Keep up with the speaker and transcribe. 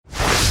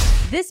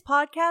This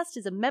podcast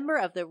is a member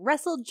of the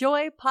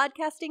WrestleJoy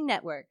Podcasting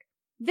Network.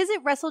 Visit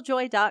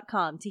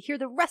WrestleJoy.com to hear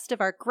the rest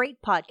of our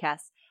great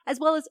podcasts, as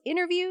well as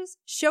interviews,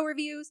 show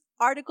reviews,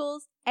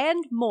 articles,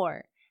 and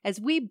more,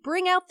 as we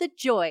bring out the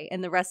joy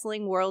in the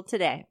wrestling world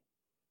today.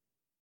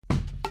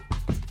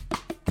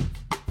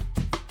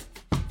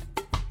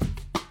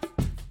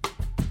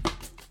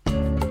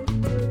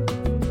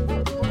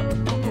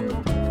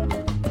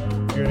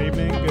 Good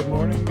evening, good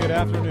morning, good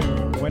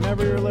afternoon.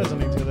 Whenever you're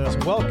listening to this,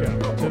 welcome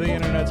to the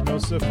internet's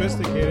most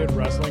sophisticated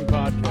wrestling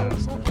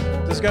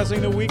podcast, discussing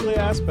the weekly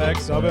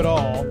aspects of it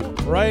all,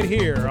 right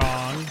here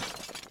on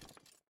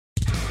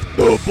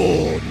The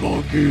Bald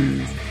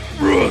Monkeys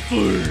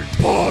Wrestling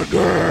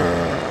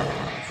Podcast.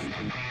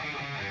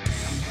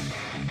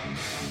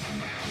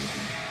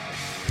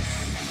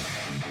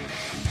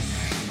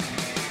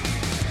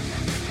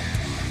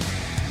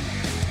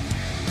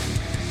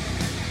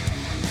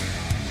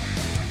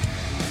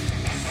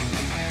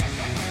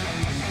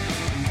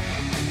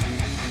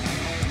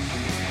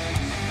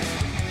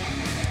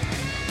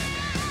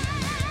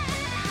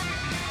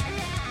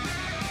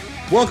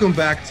 Welcome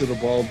back to the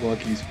Bald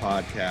Monkeys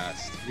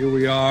podcast. Here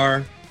we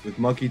are with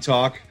Monkey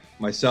Talk.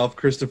 Myself,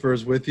 Christopher,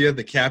 is with you.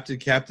 The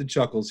Captain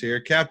Chuckles here.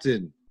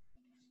 Captain,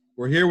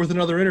 we're here with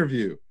another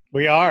interview.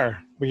 We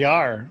are.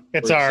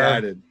 It's We're our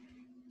excited.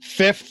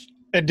 5th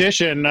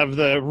edition of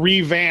the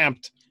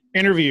revamped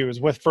interviews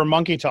for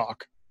Monkey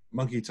Talk.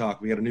 Monkey Talk.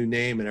 We got a new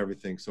name and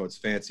everything, so it's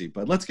fancy.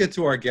 But let's get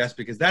to our guest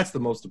because that's the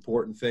most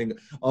important thing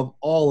of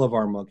all of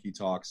our Monkey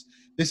Talks.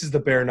 This is the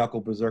Bare Knuckle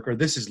Berserker.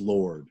 This is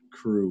Lord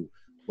Crewe.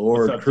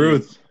 Lord Crewe,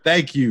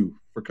 thank you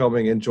for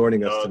coming and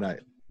joining us tonight.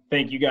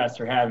 Thank you guys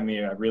for having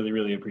me. I really,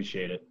 really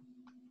appreciate it.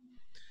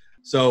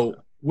 So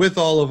with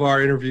all of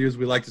our interviews,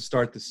 we like to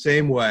start the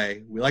same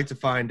way. We like to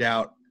find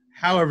out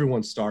how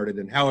everyone started,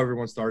 and how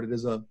everyone started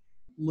as a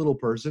little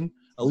person,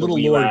 a little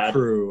Lord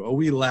Crewe, a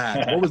wee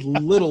lad. What was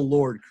little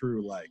Lord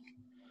Crewe like?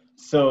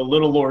 So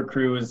little Lord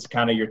Crewe is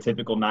kind of your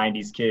typical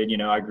 90s kid. You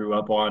know, I grew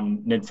up on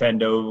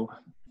Nintendo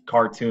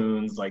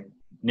cartoons like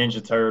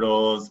Ninja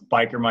Turtles,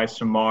 Biker Mice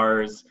from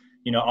Mars,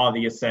 you know, all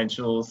the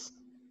essentials.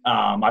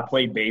 I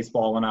played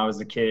baseball when I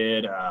was a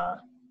kid.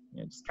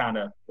 Just kind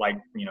of like,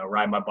 you know,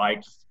 ride my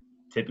bike, just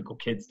typical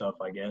kid stuff,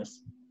 I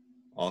guess.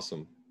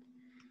 Awesome.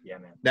 Yeah,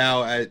 man.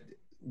 Now,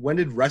 when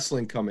did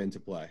wrestling come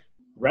into play?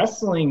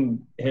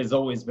 Wrestling has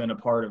always been a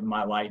part of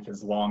my life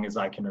as long as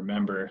I can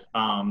remember.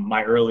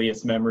 My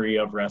earliest memory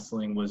of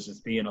wrestling was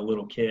just being a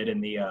little kid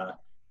in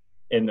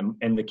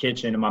the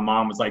kitchen, and my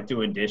mom was like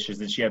doing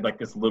dishes, and she had like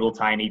this little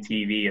tiny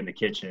TV in the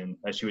kitchen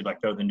that she would like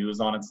throw the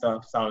news on and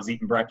stuff. So I was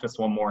eating breakfast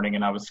one morning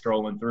and I was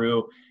scrolling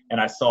through and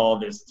I saw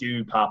this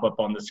dude pop up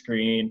on the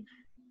screen.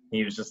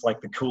 He was just like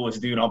the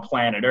coolest dude on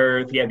planet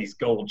Earth. He had these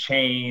gold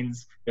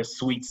chains, this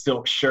sweet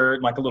silk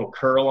shirt, like a little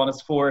curl on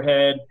his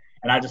forehead.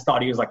 And I just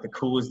thought he was like the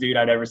coolest dude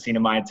I'd ever seen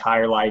in my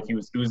entire life. He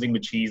was oozing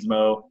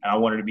machismo, and I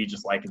wanted to be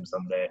just like him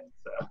someday.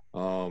 So.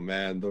 Oh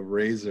man, the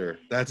Razor.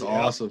 That's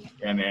awesome.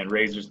 Yeah, man,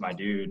 Razor's my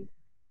dude.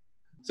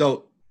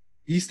 So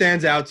he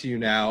stands out to you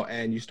now,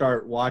 and you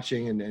start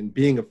watching and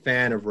being a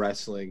fan of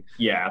wrestling.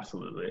 Yeah,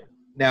 absolutely.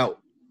 Now,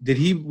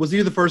 was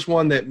he the first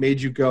one that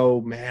made you go,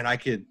 man, I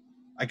could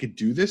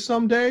do this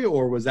someday,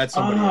 or was that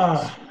somebody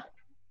else?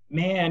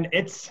 Man,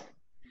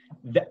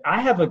 I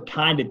have a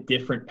kind of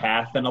different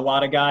path than a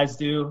lot of guys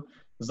do.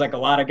 It's like a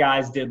lot of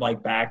guys did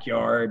like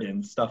backyard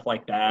and stuff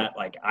like that.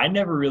 Like I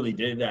never really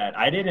did that.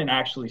 I didn't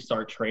actually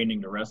start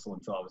training to wrestle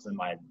until I was in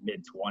my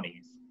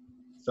mid-20s.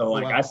 So,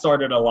 like, wow. I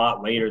started a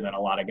lot later than a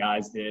lot of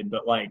guys did.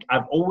 But, like,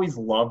 I've always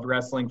loved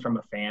wrestling from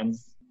a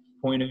fan's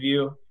point of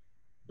view.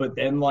 But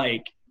then,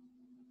 like,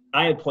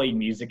 I had played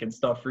music and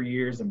stuff for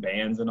years and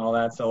bands and all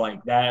that. So,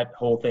 like, that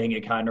whole thing,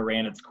 it kind of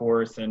ran its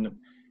course. And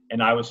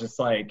I was just,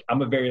 like,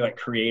 I'm a very, like,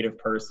 creative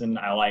person.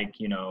 I like,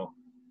 you know,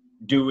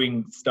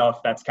 doing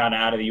stuff that's kind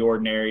of out of the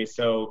ordinary.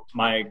 So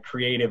my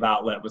creative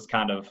outlet was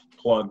kind of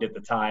plugged at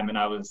the time. And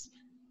I was,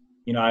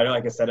 you know,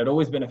 like I said, I'd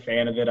always been a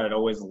fan of it. I'd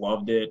always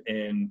loved it.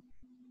 And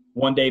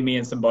one day me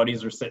and some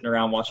buddies were sitting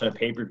around watching a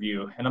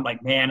pay-per-view, and I'm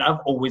like, man, I've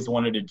always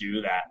wanted to do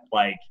that.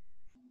 Like,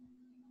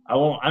 I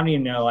don't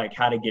even know like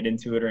how to get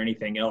into it or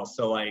anything else.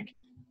 So like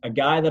a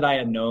guy that I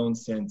had known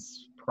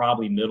since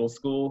probably middle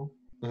school,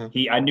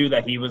 I knew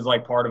that he was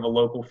like part of a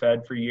local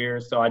fed for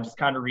years. So I just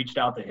kind of reached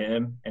out to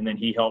him, and then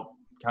he helped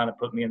kind of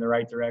put me in the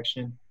right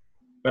direction.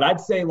 But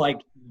I'd say like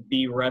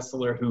the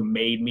wrestler who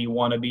made me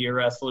want to be a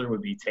wrestler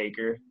would be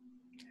Taker.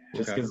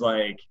 Just because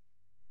like,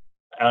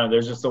 I don't know,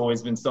 there's just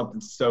always been something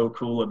so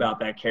cool about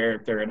that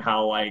character and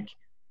how like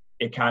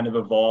it kind of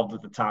evolved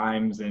with the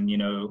times and, you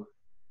know,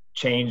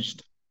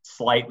 changed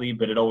slightly,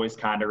 but it always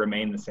kind of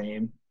remained the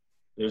same.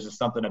 There's just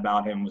something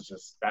about him was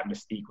just that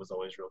mystique was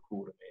always real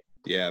cool to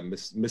me. Yeah,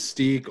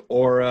 mystique,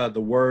 aura,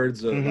 the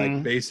words of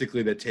like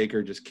basically that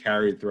Taker just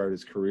carried throughout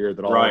his career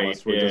that all of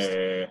us were just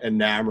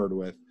enamored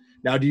with.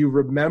 Now, do you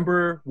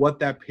remember what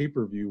that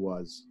pay-per-view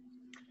was?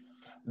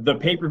 The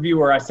pay-per-view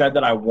where I said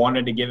that I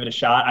wanted to give it a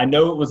shot, I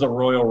know it was a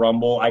Royal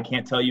Rumble. I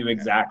can't tell you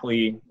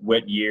exactly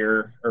what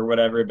year or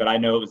whatever, but I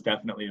know it was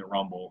definitely a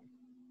Rumble.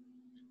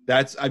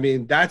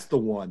 That's the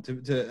one.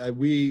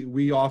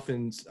 We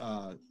often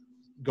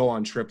go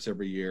on trips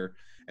every year,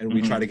 and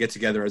we try to get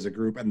together as a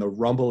group. And the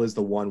Rumble is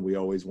the one we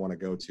always want to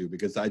go to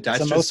because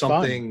that's just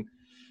something.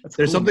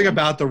 There's something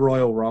about the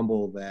Royal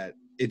Rumble that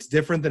it's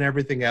different than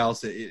everything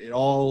else. It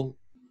all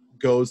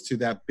goes to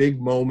that big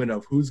moment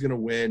of who's going to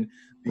win,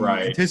 the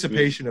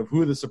anticipation of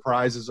who the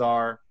surprises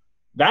are.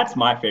 That's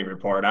my favorite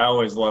part. I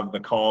always love the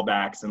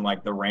callbacks and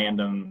like the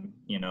random,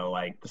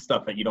 like the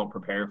stuff that you don't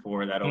prepare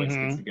for that always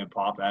gets a good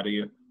pop out of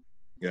you.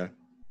 Yeah.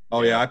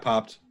 Oh yeah, I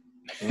popped.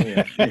 Oh,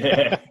 yeah.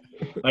 Yeah.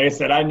 Like I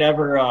said, I've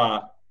never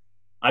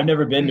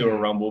been to a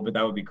Rumble, but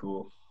that would be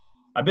cool.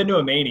 I've been to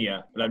a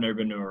Mania, but I've never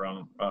been to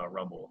a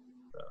Rumble.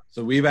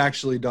 So we've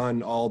actually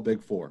done all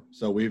Big Four.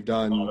 So we've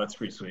done. Oh, that's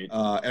pretty sweet.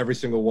 Every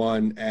single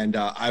one, and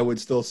I would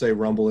still say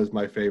Rumble is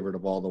my favorite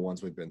of all the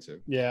ones we've been to.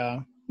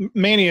 Yeah,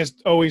 Mania is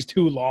always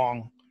too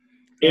long.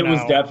 It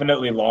was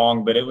definitely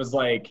long, but it was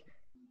like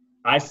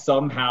I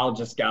somehow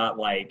just got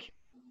like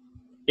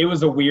it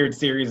was a weird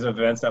series of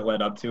events that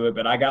led up to it,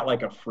 but I got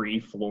like a free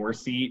floor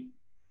seat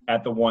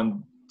at the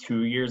one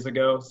 2 years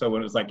ago. So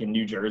when it was like in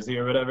New Jersey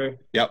or whatever.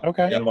 Yep.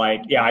 Okay. And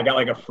like, yeah, I got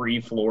like a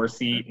free floor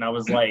seat, and I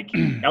was like,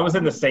 I was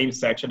in the same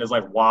section as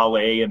like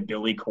Wale and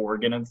Billy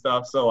Corgan and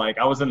stuff. So like,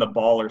 I was in the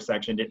baller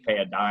section, didn't pay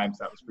a dime.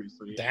 So that was pretty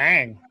sweet.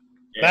 Dang,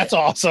 Yeah. that's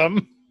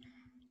awesome.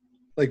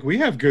 Like we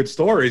have good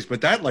stories,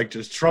 but that like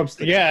just trumps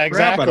the crap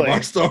exactly out of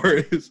our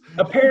stories.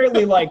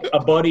 Apparently, like a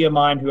buddy of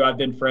mine who I've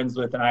been friends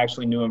with, and I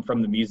actually knew him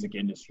from the music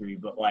industry,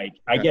 but like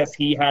I guess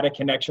he had a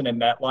connection in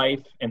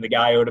MetLife, and the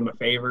guy owed him a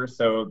favor,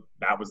 so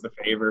that was the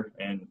favor,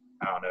 and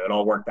I don't know, it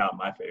all worked out in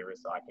my favor,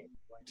 so I can't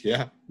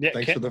complain. Yeah.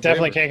 Thanks for the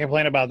definitely favor. can't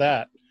complain about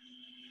that.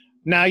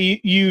 Now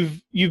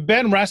you've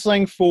been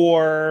wrestling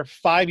for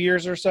 5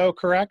 years or so,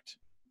 correct?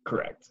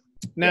 Correct.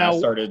 Now I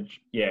started,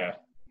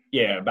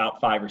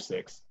 about 5 or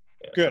 6.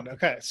 Yeah, good.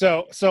 Okay.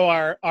 So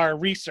our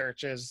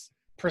research is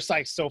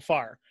precise so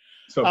far.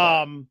 So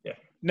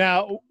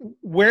Now,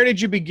 where did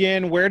you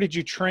begin? Where did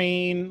you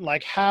train?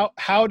 Like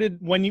how did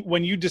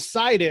when you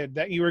decided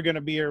that you were going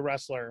to be a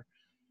wrestler,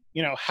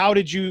 how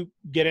did you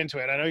get into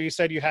it? I know you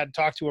said you had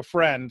talked to a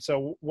friend.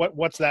 So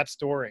what's that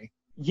story?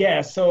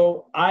 Yeah,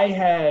 so I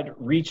had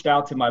reached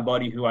out to my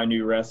buddy who I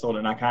knew wrestled,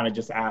 and I kind of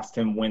just asked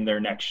him when their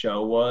next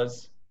show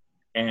was.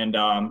 And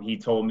he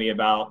told me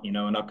about,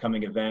 an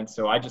upcoming event.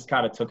 So I just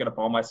kind of took it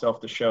upon myself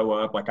to show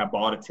up. Like I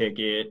bought a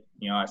ticket,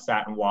 I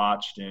sat and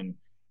watched, and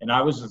I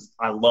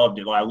loved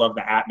it. I loved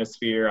the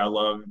atmosphere. I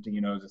loved,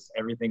 just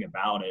everything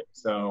about it.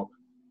 So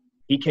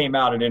he came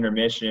out at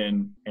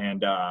intermission,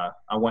 and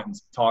I went and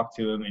talked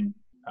to him and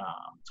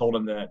told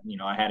him that,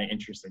 I had an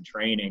interest in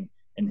training.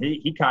 And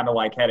he kind of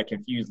like had a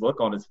confused look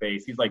on his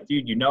face. He's like,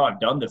 dude, I've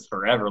done this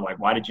forever. Like,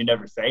 why did you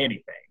never say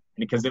anything?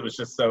 And because it was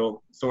just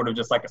so sort of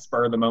just like a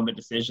spur of the moment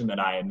decision that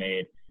I had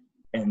made.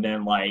 And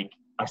then like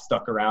I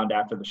stuck around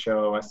after the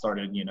show. I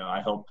started,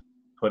 I helped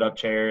put up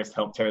chairs,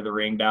 helped tear the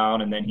ring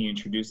down. And then he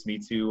introduced me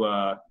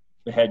to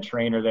the head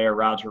trainer there,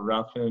 Roger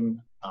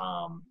Ruffin.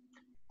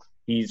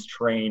 He's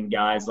trained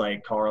guys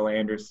like Carl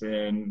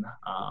Anderson,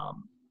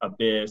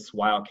 Abyss,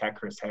 Wildcat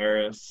Chris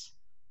Harris.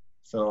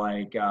 So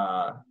like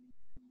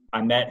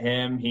I met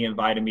him. He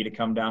invited me to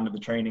come down to the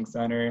training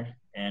center,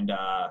 and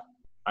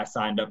I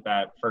signed up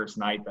that first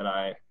night that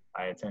I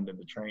attended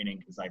the training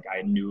because like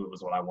I knew it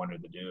was what I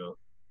wanted to do.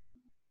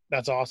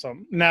 That's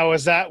awesome. Now,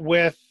 is that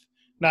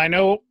now I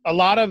know a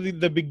lot of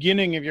the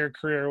beginning of your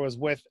career was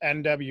with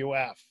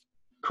NWF.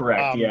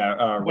 Correct.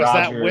 Yeah. Was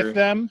Roger, that with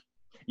them?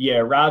 Yeah.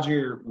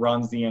 Roger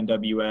runs the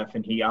NWF,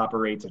 and he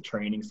operates a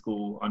training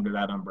school under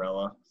that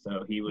umbrella.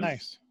 So he was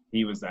nice.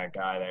 He was that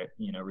guy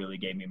that, really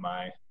gave me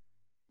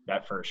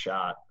that first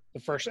shot. The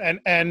first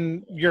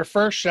and your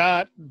first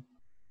shot,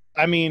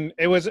 I mean,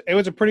 it was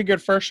a pretty good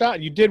first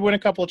shot. You did win a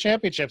couple of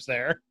championships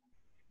there.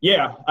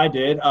 Yeah, I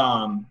did.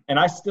 And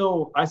I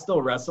still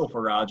wrestle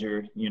for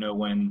Roger,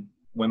 when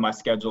my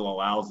schedule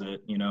allows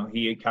it.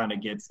 He kind of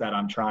gets that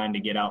I'm trying to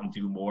get out and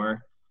do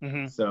more.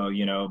 Mm-hmm. So,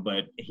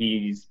 but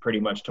he's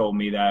pretty much told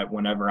me that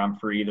whenever I'm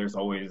free, there's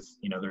always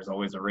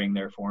a ring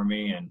there for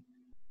me. And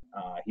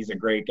he's a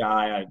great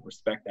guy. I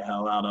respect the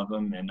hell out of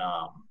him. And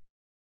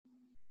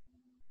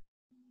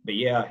but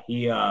yeah,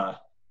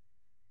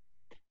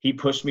 he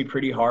pushed me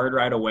pretty hard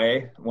right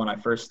away when I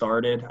first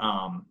started.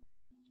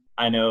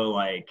 I know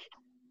like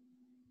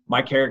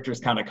my character's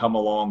kind of come a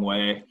long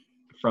way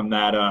from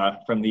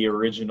that, from the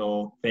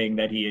original thing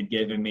that he had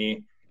given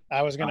me.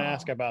 I was going to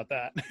ask about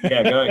that.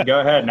 Yeah,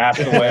 go ahead and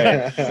ask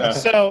away.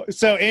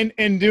 So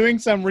in doing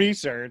some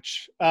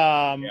research,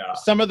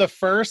 some of the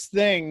first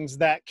things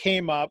that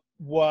came up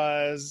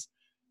was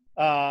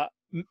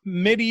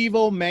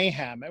medieval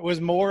mayhem. It was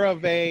more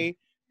of a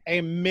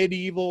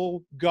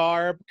medieval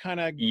garb kind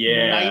of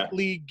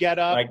knightly get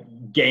up,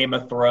 like Game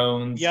of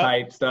Thrones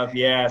type stuff.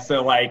 Yeah.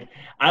 So like,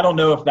 I don't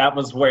know if that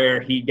was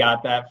where he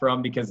got that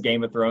from because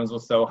Game of Thrones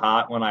was so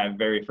hot when I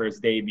very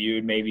first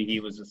debuted. Maybe he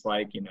was just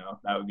like,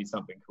 that would be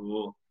something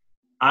cool.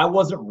 I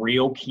wasn't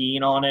real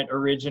keen on it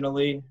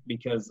originally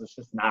because it's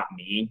just not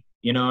me,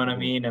 you know what I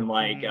mean? And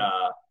like,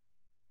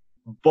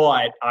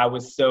 But I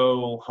was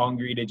so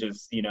hungry to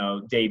just,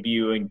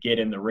 debut and get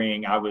in the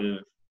ring. I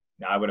would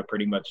have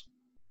pretty much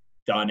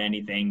done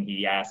anything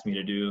he asked me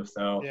to do.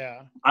 So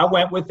Yeah. I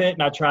went with it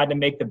and I tried to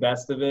make the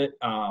best of it.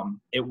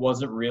 It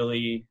wasn't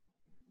really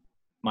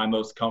my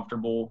most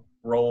comfortable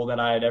role that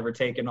I had ever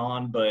taken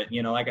on, but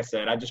like I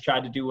said, I just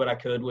tried to do what I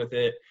could with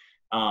it.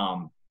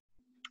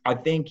 I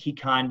think he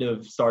kind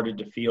of started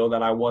to feel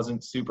that I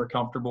wasn't super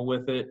comfortable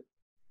with it.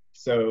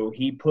 So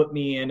he put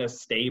me in a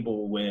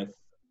stable with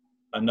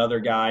another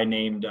guy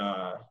named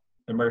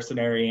the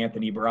Mercenary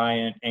Anthony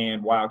Bryant,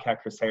 and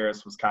Wildcat Chris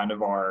Harris was kind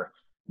of our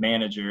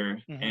manager.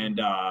 Mm-hmm.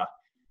 And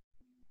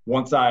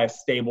once I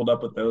stabled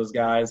up with those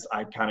guys,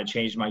 I kind of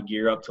changed my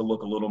gear up to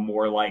look a little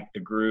more like the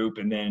group.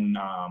 And then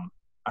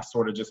I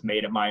sort of just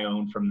made it my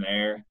own from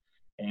there.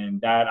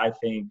 And that, I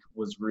think,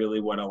 was really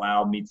what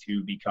allowed me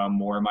to become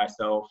more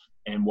myself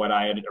and what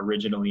I had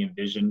originally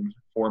envisioned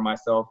for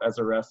myself as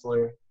a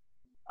wrestler.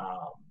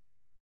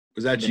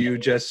 Was that you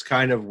just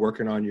kind of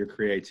working on your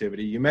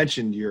creativity? You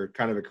mentioned you're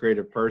kind of a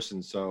creative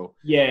person, so.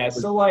 Yeah,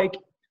 so like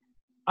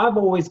I've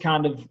always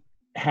kind of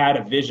had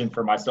a vision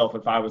for myself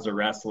if I was a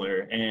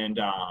wrestler. And,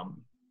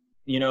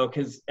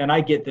 and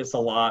I get this a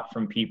lot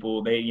from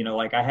people. They,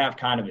 like I have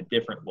kind of a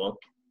different look,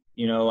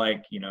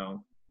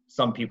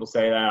 some people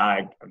say that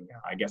I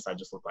guess I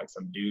just look like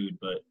some dude,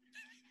 but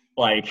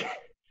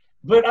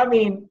I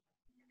mean,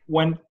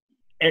 when,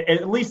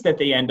 at least at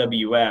the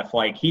NWF,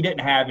 like he didn't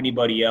have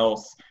anybody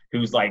else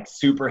who's like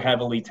super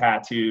heavily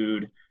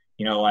tattooed,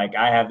 like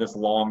I have this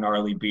long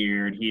gnarly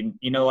beard. He,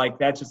 like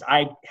that's just,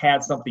 I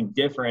had something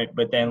different,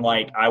 but then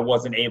like I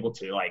wasn't able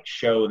to like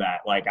show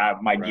that. Like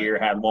my gear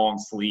had long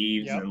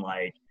sleeves. Yep. And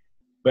like,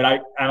 but I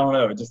don't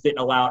know, it just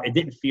it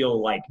didn't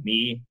feel like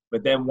me.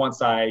 But then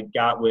once I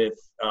got with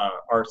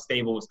our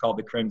stable was called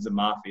the Crimson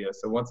Mafia.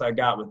 So once I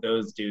got with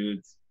those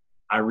dudes,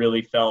 I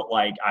really felt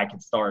like I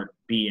could start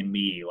being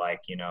me. Like,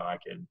 I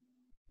could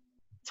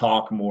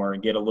talk more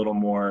and get a little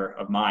more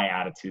of my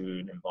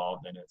attitude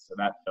involved in it. So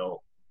that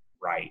felt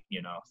right,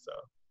 so,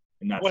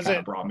 and that's kind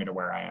of brought me to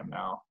where I am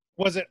now.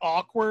 Was it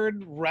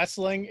awkward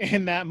wrestling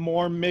in that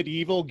more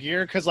medieval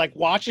gear? Cause like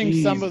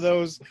watching some of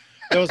those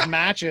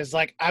matches,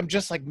 like, I'm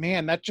just like,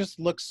 man, that just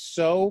looks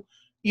so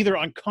either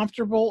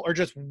uncomfortable or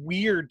just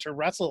weird to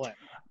wrestle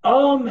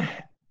in.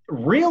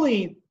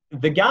 Really,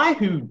 the guy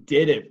who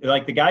did it,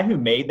 like the guy who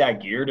made that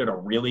gear did a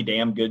really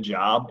damn good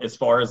job as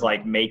far as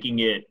like making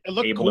it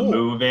able to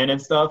move in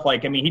and stuff.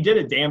 Like, I mean, he did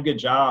a damn good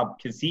job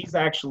because he's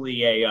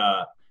actually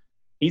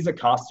he's a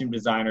costume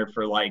designer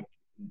for like,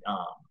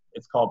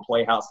 it's called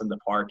Playhouse in the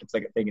Park. It's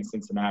like a thing in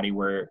Cincinnati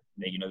where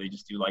they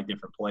just do like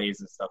different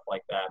plays and stuff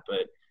like that.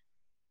 But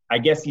I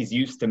guess he's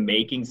used to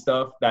making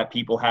stuff that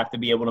people have to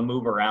be able to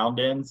move around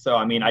in. So,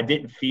 I mean, I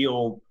didn't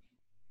feel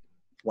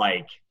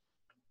like,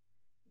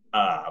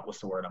 what's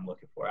the word I'm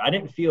looking for? I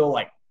didn't feel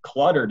like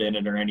cluttered in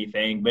it or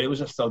anything, but it was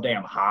just so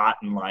damn hot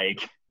and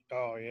like,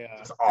 oh yeah,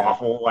 just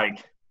awful.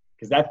 Like,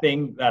 cause that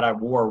thing that I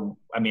wore,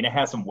 I mean, it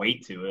has some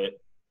weight to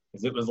it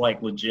because it was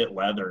like legit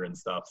leather and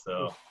stuff.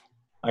 So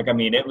like, I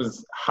mean, it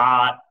was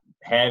hot,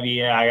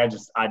 heavy. I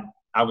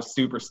was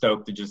super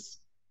stoked to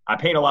I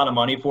paid a lot of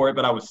money for it,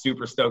 but I was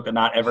super stoked to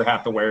not ever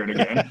have to wear it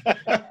again.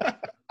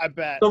 I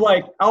bet. So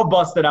like, I'll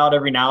bust it out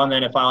every now and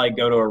then if I like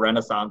go to a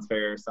Renaissance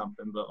fair or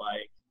something, but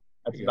like,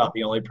 that's about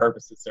the only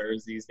purpose it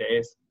serves these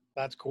days.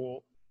 That's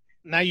cool.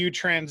 Now you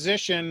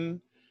transition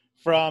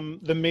from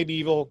the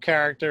medieval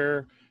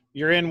character.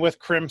 You're in with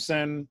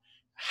Crimson.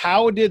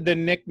 How did the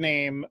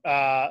nickname,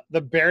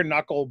 the Bare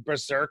Knuckle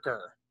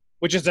Berserker,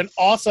 which is an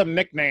awesome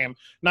nickname,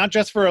 not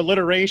just for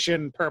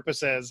alliteration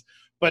purposes,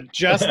 but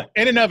just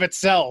in and of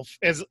itself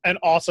is an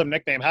awesome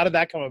nickname. How did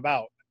that come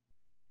about?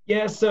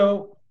 Yeah,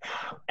 so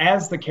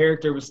as the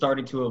character was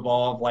starting to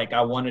evolve, like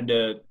I wanted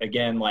to,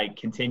 again, like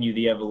continue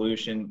the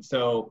evolution.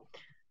 So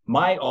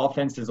my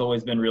offense has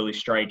always been really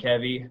strike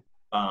heavy.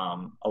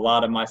 A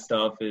lot of my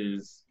stuff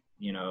is,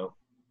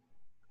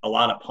 a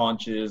lot of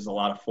punches, a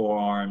lot of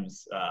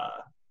forearms,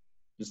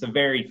 just a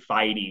very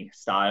fighty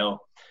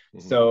style.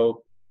 Mm-hmm.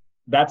 So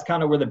that's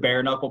kind of where the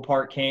bare knuckle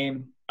part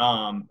came.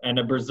 And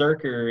a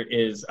berserker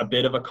is a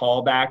bit of a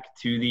callback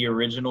to the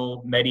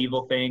original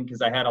medieval thing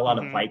because I had a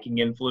lot of Viking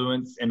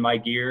influence in my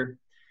gear.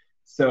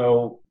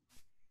 So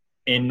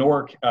in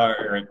Norse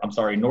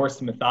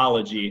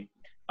mythology,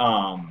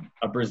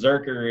 a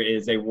berserker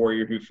is a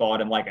warrior who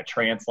fought in like a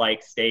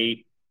trance-like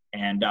state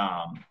and,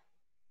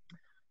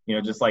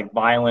 just like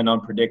violent,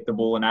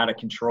 unpredictable, and out of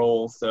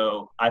control.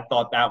 So I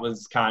thought that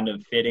was kind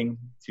of fitting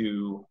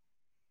to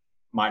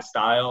my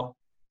style.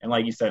 And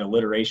like you said,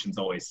 alliteration's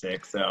always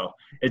sick. So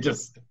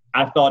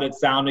I thought it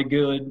sounded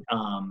good.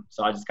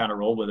 So I just kind of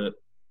rolled with it.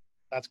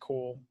 That's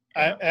cool.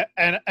 Yeah.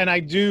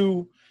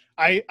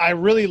 I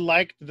really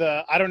liked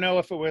I don't know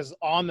if it was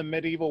on the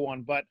medieval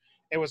one, but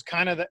it was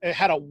kind of, it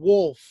had a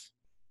wolf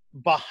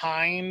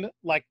behind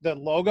like the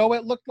logo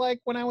it looked like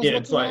when I was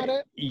looking at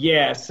it.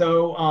 Yeah.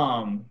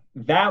 So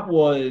that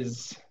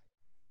was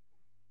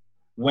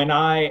when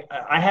I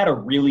had a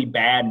really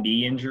bad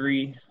knee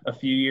injury a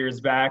few years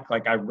back.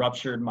 Like I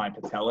ruptured my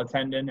patella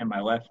tendon in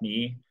my left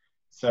knee.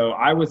 So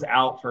I was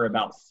out for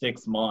about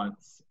 6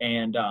 months,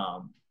 and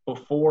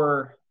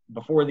before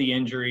the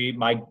injury,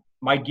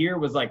 my gear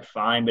was like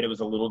fine, but it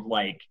was a little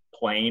like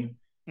plain.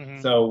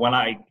 Mhm. So when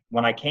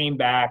I came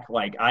back,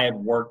 like I had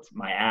worked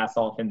my ass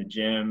off in the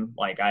gym,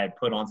 like I had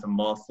put on some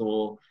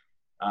muscle.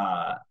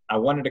 I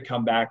wanted to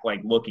come back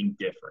like looking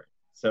different.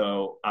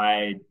 So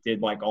I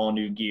did like all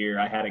new gear.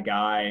 I had a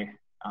guy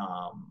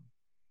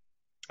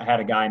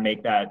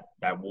make that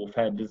wolf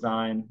head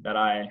design that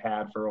I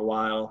had for a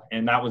while.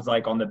 And that was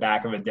like on the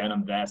back of a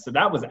denim vest. So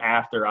that was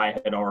after I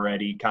had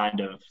already kind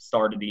of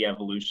started the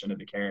evolution of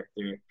the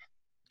character.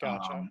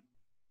 Gotcha.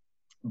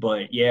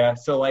 But yeah,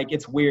 so like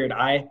it's weird.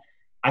 I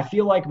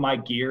feel like my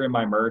gear and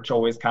my merch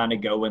always kind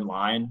of go in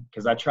line,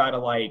 because I try to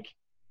like,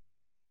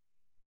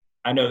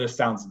 I know this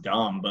sounds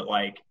dumb, but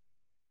like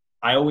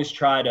I always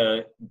try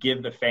to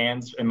give the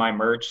fans in my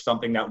merch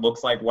something that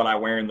looks like what I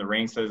wear in the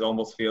ring, so it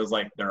almost feels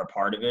like they're a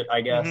part of it,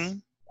 I guess.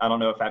 Mhm. I don't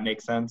know if that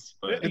makes sense.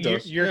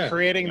 But You're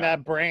creating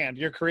that brand.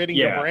 You're creating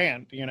your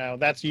brand. You know,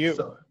 that's you.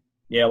 So,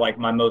 yeah, like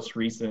my most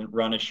recent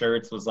run of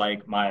shirts was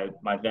like my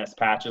vest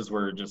patches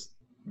were just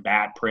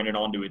that printed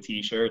onto a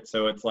T-shirt.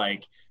 So it's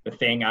like the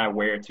thing I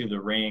wear to the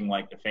ring,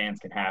 like the fans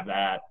can have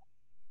that.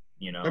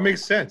 You know, That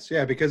makes sense.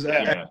 Yeah, because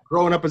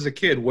growing up as a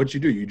kid, what'd you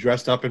do? You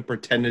dressed up and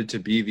pretended to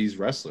be these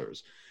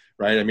wrestlers,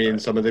 right? I mean,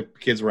 some of the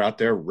kids were out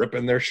there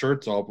ripping their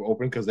shirts all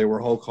open because they were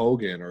Hulk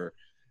Hogan, or,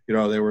 you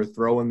know, they were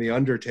throwing the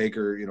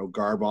Undertaker, you know,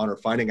 garb on, or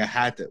finding a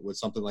hat that was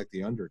something like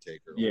the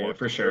Undertaker. Yeah, or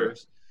for sure.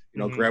 You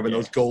know, grabbing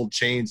those gold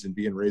chains and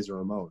being Razor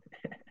Ramon.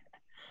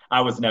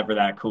 I was never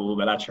that cool,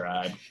 but I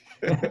tried.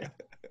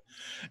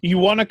 You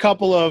won a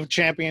couple of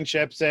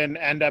championships in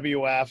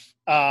NWF.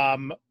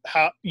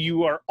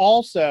 You are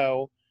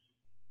also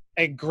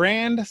a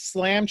Grand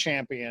Slam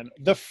champion,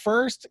 the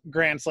first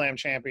Grand Slam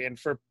champion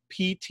for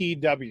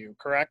PTW,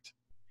 correct?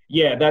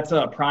 Yeah, that's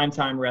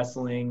Primetime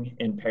Wrestling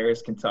in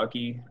Paris,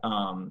 Kentucky.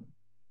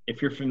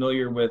 If you're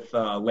familiar with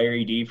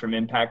Larry D from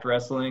Impact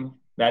Wrestling,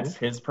 that's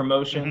his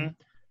promotion.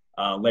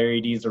 Larry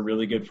D's a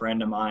really good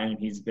friend of mine.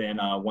 He's been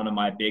one of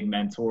my big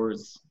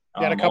mentors.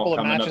 You had a couple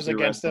of matches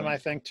against him, I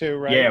think, too,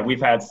 right? Yeah,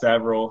 we've had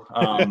several.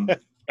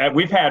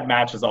 We've had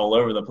matches all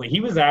over the place. He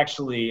was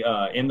actually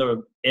in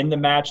the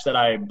match that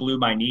I blew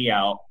my knee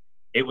out.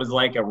 It was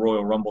like a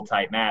Royal Rumble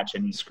type match,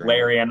 and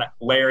Larry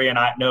and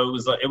I know it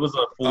was a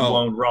full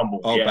blown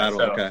Rumble. Battle.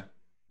 So, okay.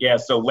 Yeah,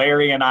 so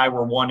Larry and I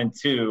were 1 and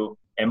 2,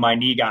 and my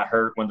knee got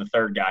hurt when the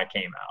third guy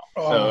came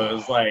out. So it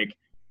was like,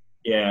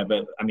 yeah,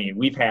 but I mean,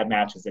 we've had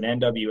matches in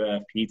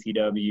NWF,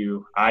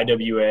 PTW,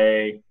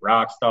 IWA,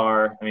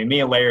 Rockstar. I mean, me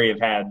and Larry have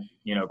had,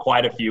 you know,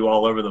 quite a few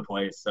all over the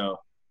place. So,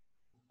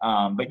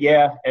 but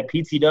yeah, at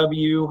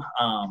PTW,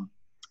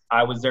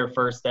 I was their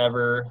first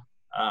ever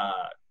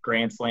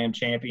Grand Slam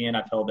champion.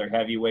 I've held their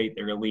heavyweight,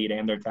 their elite,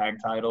 and their tag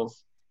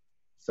titles.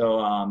 So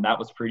that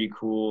was pretty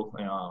cool.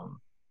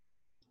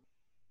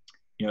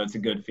 You know, it's a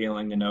good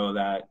feeling to know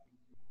that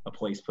a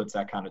place puts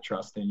that kind of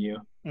trust in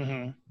you.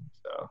 Mm-hmm.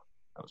 So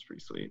that was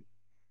pretty sweet.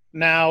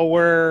 Now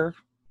we're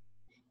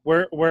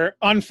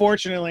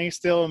unfortunately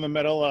still in the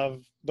middle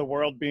of the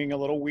world being a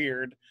little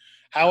weird.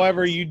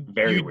 However,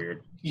 very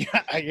weird.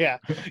 Yeah.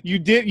 You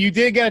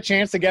did get a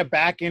chance to get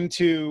back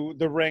into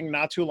the ring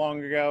not too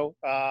long ago,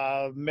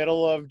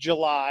 middle of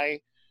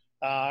July.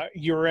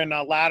 You were in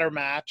a ladder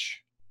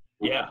match.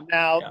 Yeah.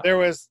 Now there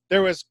was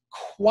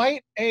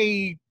quite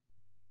a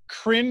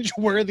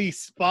cringe-worthy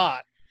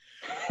spot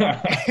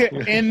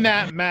in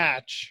that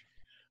match.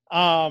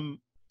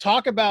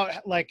 Talk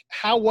about, like,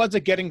 how was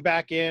it getting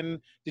back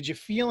in? Did you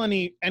feel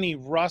any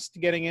rust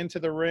getting into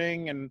the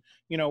ring? And,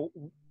 you know,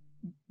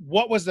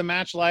 what was the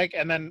match like?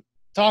 And then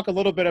talk a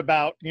little bit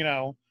about, you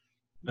know,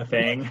 the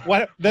thing.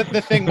 What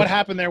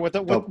happened there with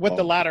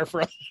the ladder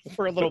for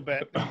a little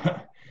bit?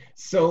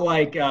 So,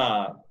 like,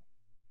 yeah,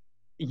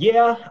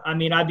 I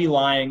mean, I'd be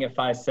lying if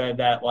I said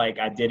that, like,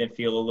 I didn't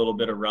feel a little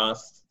bit of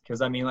rust.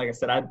 Because, I mean, like I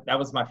said, that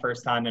was my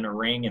first time in a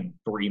ring in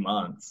 3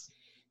 months.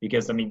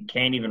 Because, I mean,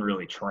 can't even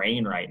really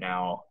train right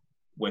now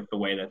with the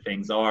way that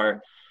things are.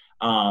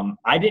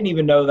 I didn't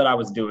even know that I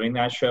was doing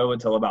that show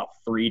until about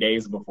 3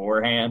 days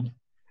beforehand.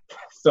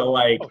 So,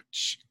 like,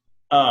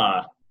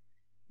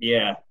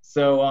 yeah.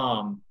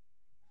 So,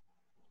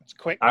 it's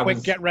quick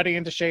get ready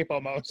into shape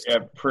almost. Yeah,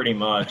 pretty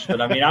much.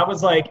 But, I mean,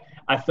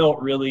 I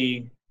felt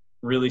really,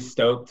 really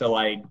stoked to,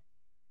 like,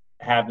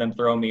 have them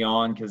throw me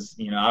on because,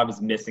 you know, I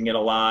was missing it a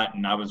lot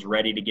and I was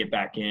ready to get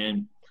back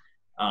in.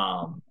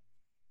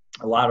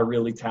 A lot of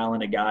really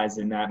talented guys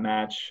in that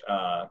match.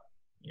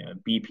 You know,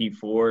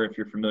 BP4, if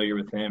you're familiar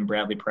with him,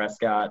 Bradley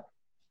Prescott,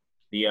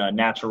 the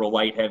natural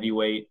light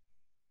heavyweight.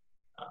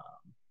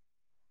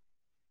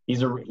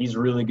 He's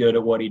really good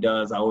at what he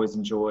does. I always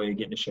enjoy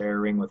getting to share a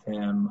ring with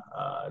him.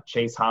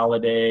 Chase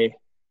Holiday,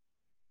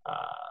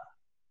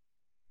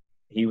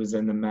 he was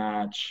in the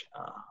match.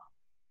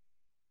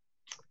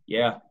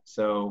 Yeah,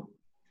 so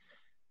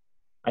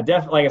like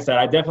I said,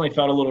 I definitely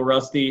felt a little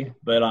rusty,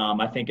 but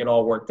I think it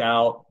all worked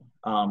out.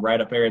 Right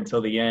up there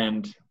until the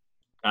end.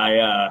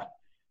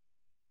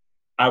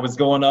 I was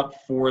going up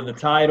for the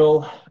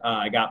title.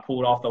 I got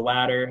pulled off the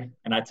ladder,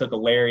 and I took a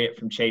lariat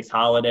from Chase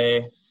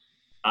Holiday.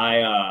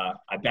 I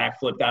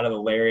backflipped out of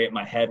the lariat.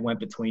 My head went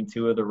between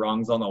two of the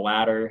rungs on the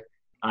ladder.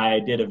 I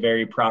did a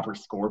very proper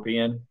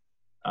scorpion.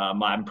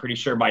 I'm pretty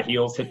sure my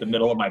heels hit the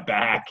middle of my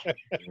back.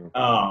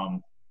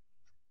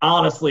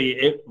 Honestly,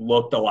 it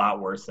looked a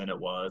lot worse than it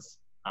was.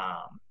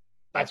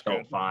 I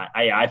felt fine.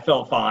 I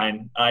felt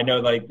fine. I know,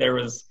 like, there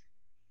was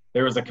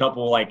a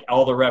couple, like,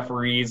 all the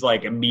referees,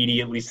 like,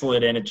 immediately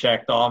slid in and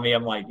checked on me.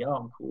 I'm like, yo,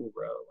 I'm cool,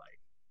 bro. Like,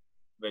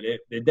 but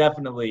it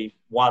definitely,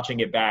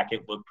 watching it back,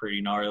 it looked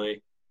pretty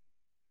gnarly.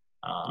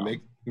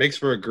 Makes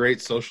for a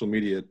great social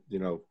media,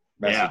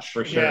 message. Yeah,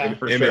 for sure. Yeah.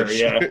 For sure,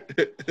 yeah.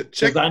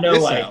 Check I know,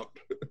 this like, out.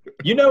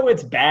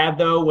 It's bad,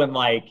 though,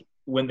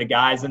 when the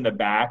guys in the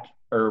back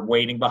are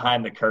waiting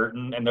behind the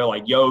curtain and they're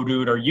like, yo,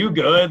 dude, are you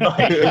good?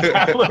 Like,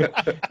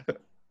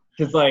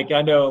 because, like,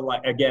 I know,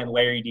 like, again,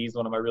 Larry D's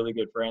one of my really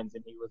good friends,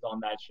 and he was on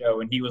that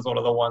show, and he was one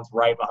of the ones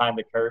right behind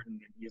the curtain,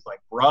 and he's like,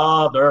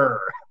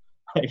 brother,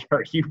 like,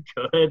 are you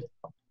good?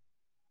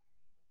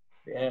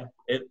 Yeah,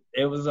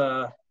 it was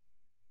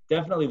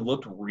definitely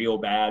looked real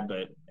bad,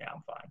 but yeah,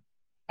 I'm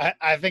fine.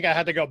 I think I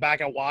had to go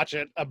back and watch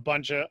it a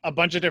bunch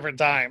of different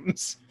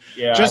times,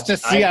 Yeah, just to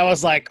see. I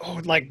was like, oh,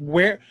 like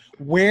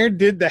where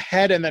did the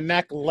head and the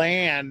neck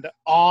land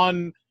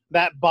on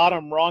that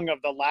bottom rung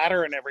of the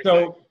ladder and everything?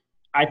 So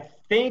I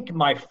think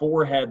my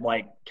forehead,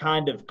 like,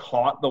 kind of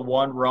caught the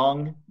one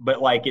rung,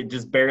 but, like, it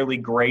just barely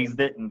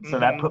grazed it, and so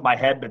that put my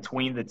head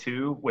between the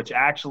two, which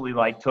actually,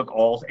 like, took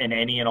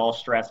any and all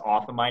stress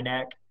off of my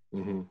neck.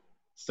 Mm-hmm.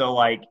 So,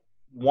 like,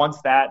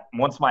 once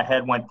my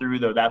head went through,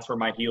 though, that's where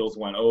my heels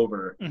went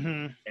over.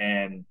 Mm-hmm.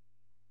 And,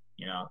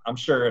 I'm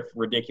sure if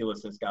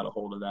Ridiculousness got a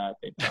hold of that,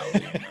 they'd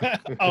probably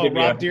Oh,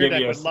 Rob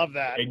Deerdeck would love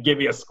that. They'd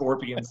give you a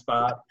scorpion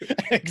spot.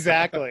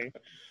 Exactly.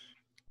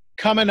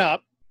 Coming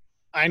up,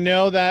 I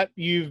know that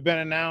you've been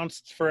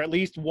announced for at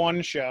least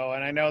one show,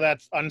 and I know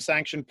that's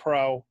Unsanctioned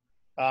Pro.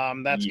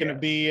 That's going to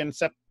be in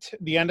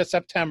the end of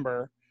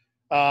September.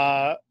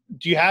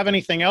 Do you have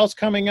anything else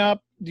coming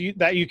up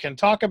that you can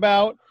talk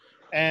about?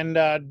 And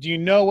do you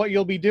know what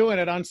you'll be doing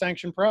at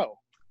Unsanctioned Pro?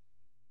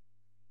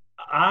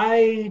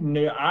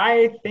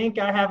 I think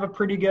I have a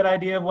pretty good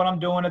idea of what I'm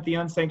doing at the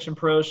Unsanctioned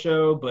Pro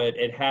show, but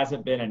it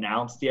hasn't been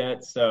announced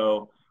yet.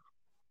 So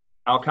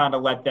I'll kind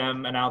of let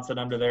them announce it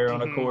under their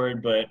own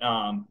accord. But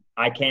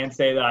I can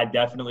say that I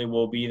definitely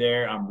will be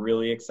there. I'm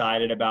really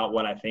excited about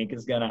what I think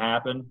is going to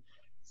happen.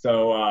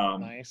 So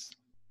nice.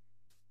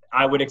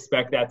 I would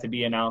expect that to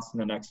be announced in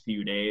the next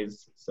few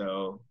days.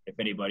 So if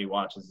anybody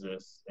watches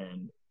this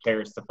and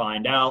cares to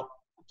find out,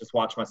 just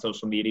watch my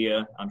social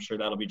media. I'm sure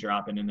that'll be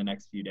dropping in the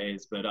next few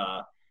days. But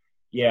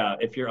yeah,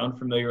 if you're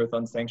unfamiliar with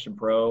Unsanctioned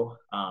Pro,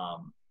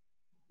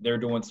 they're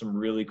doing some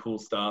really cool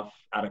stuff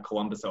out of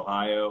Columbus,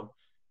 Ohio.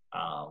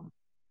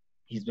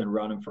 He's been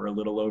running for a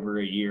little over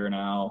a year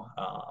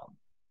now.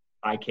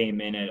 I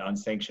came in at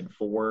Unsanctioned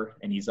 4,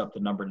 and he's up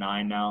to number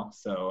 9 now.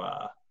 So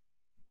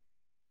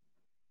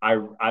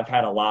I've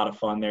had a lot of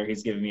fun there.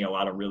 He's given me a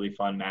lot of really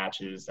fun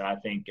matches. And I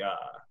think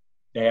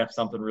they have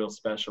something real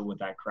special with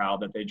that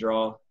crowd that they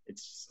draw.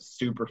 It's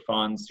super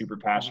fun, super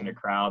passionate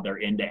crowd. They're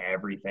into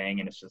everything.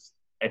 And it's just,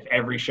 if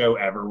every show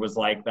ever was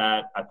like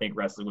that, I think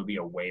wrestling would be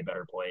a way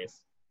better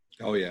place.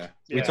 Oh, yeah.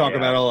 We talk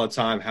about all the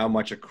time how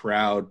much a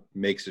crowd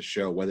makes a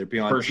show, whether it be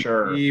on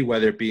TV,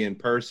 whether it be in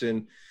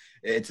person.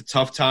 It's a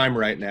tough time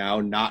right now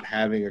not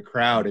having a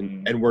crowd,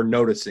 and we're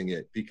noticing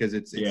it because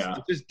it's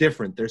just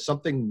different. There's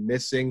something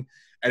missing,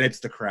 and it's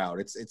the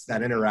crowd. It's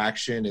that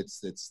interaction. It's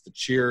the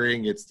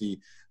cheering. It's the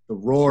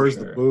roars,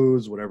 the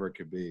boos, whatever it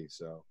could be.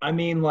 So I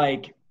mean,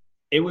 like,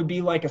 it would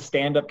be like a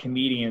stand-up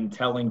comedian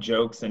telling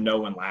jokes and no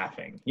one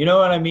laughing. You know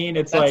what I mean?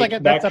 It's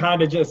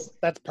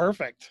that's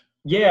perfect.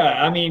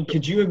 Yeah, I mean,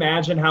 could you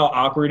imagine how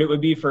awkward it would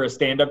be for a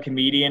stand-up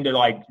comedian to,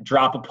 like,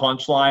 drop a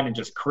punchline and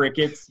just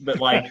crickets? But,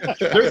 like,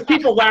 there's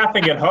people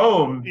laughing at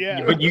home,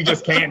 but you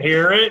just can't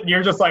hear it.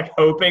 You're just, like,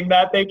 hoping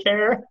that they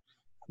care.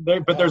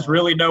 But there's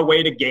really no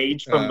way to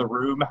gauge from the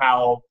room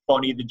how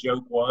funny the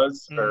joke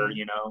was, or,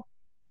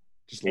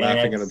 just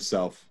laughing at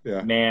himself.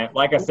 Yeah, man,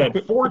 like I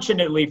said,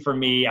 fortunately for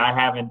me, I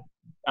don't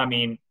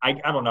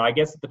know. I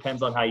guess it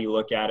depends on how you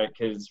look at it,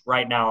 because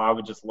right now I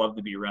would just love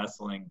to be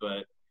wrestling,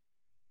 but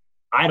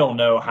I don't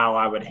know how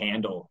I would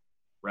handle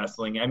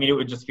wrestling. I mean, it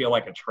would just feel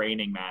like a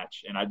training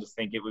match, and I just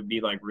think it would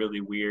be, like,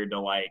 really weird to,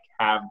 like,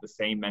 have the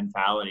same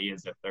mentality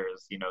as if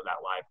there's, that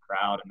live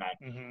crowd, and that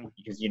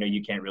because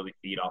you can't really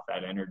feed off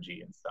that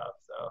energy and stuff.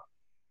 So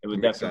it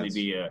would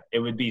definitely it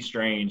would be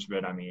strange,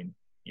 but I mean,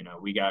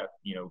 we got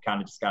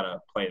kind of just got to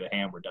play the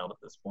hand we're dealt at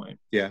this point.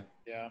 Yeah.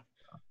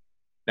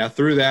 Now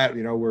through that,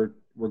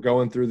 we're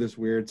going through this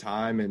weird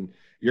time, and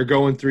you're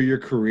going through your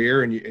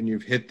career, and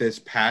you've hit this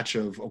patch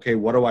of, okay,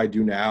 what do I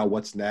do now?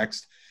 What's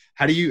next?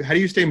 How do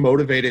you stay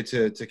motivated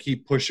to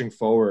keep pushing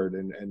forward,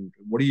 and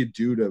what do you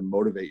do to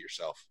motivate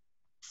yourself?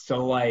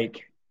 So,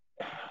 like,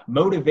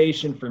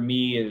 motivation for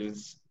me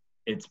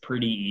it's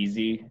pretty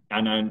easy,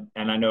 and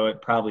I know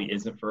it probably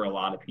isn't for a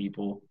lot of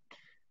people.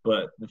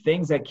 But the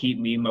things that keep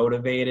me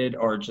motivated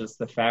are just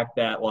the fact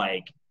that,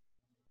 like,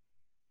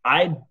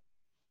 I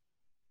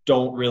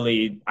haven't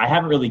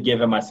really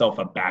given myself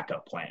a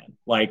backup plan.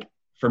 Like,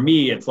 for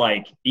me, it's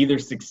like either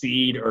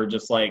succeed or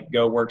just like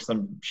go work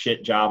some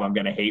shit job I'm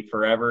going to hate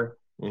forever.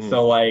 Mm-hmm.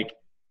 So like,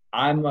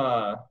 I'm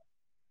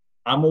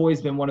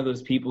always been one of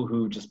those people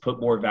who just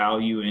put more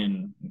value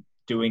in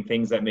doing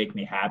things that make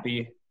me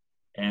happy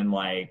and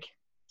like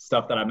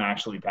stuff that I'm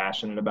actually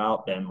passionate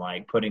about than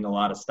like putting a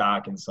lot of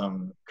stock in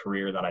some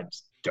career that I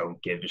just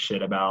don't give a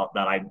shit about.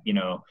 That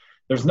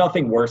there's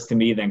nothing worse to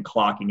me than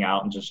clocking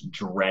out and just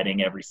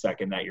dreading every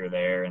second that you're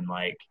there and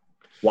like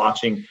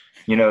watching,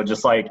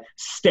 just like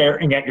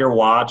staring at your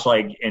watch,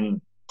 like in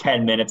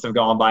 10 minutes have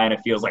gone by and it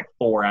feels like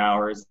 4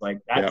 hours. Like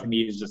that to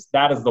me is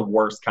that is the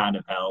worst kind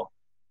of hell.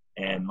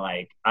 And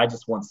like, I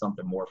just want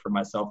something more for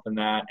myself than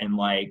that. And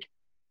like,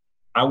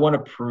 I want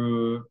to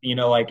prove,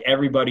 like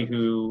everybody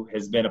who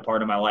has been a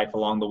part of my life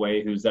along the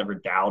way, who's ever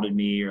doubted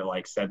me or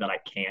like said that I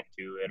can't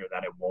do it or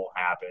that it won't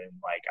happen.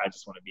 Like, I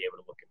just want to be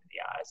able to look them in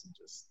the eyes and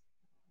just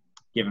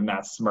give them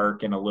that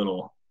smirk and a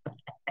little,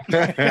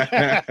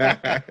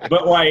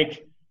 but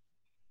like,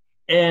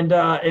 and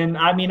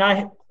I mean,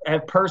 I've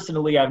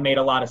made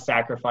a lot of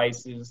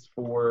sacrifices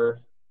for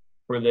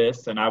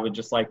this. And I would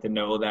just like to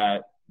know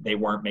that they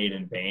weren't made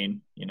in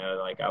vain.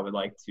 Like I would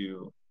like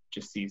to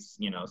just see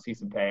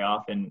some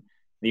payoff. And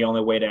the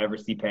only way to ever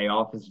see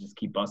payoff is just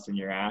keep busting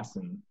your ass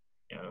and,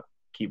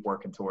 keep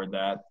working toward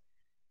that.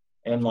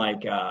 And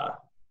like, I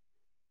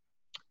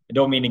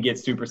don't mean to get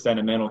super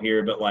sentimental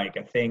here, but like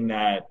a thing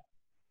that,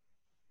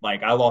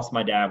 like, I lost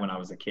my dad when I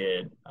was a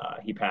kid.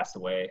 He passed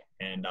away,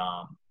 and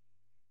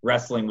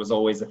wrestling was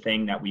always a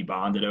thing that we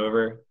bonded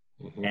over.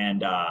 Mm-hmm.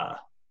 And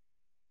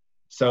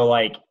so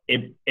like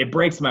it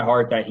breaks my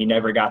heart that he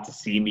never got to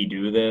see me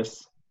do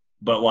this.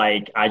 But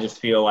like, I just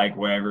feel like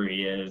wherever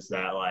he is,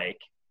 that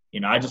like,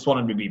 I just want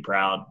him to be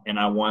proud, and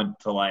I want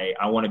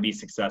to be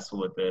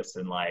successful at this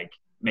and like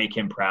make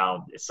him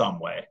proud some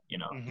way,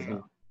 Mm-hmm.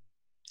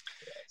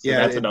 So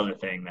that's another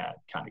thing that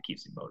kind of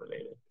keeps me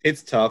motivated.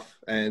 It's tough.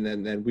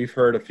 And we've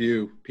heard a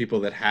few people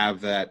that have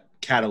that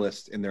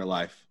catalyst in their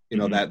life,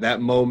 mm-hmm. that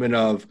moment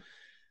of,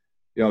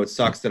 it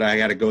sucks that I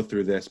got to go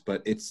through this,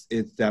 but it's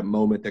that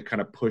moment that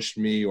kind of pushed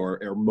me or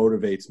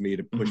motivates me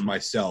to push mm-hmm.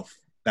 myself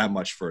that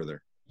much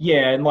further.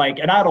 Yeah. And like,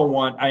 and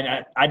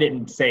I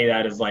didn't say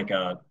that as like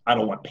I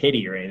don't want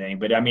pity or anything,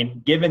 but I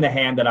mean, given the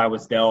hand that I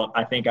was dealt,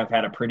 I think I've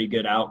had a pretty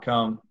good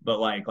outcome.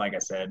 But like I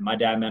said, my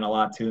dad meant a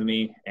lot to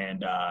me,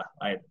 and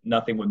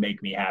nothing would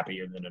make me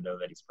happier than to know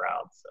that he's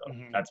proud. So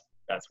mm-hmm. that's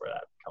where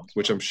that comes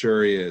Which from. I'm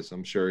sure he is.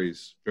 I'm sure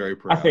he's very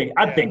proud.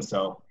 I think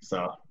so.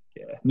 So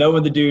yeah,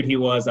 knowing the dude he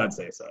was, I'd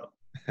say so.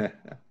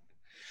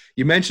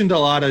 You mentioned a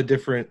lot of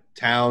different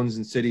towns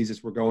and cities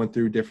as we're going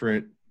through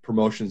different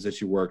promotions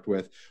that you worked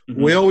with.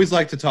 Mm-hmm. We always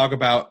like to talk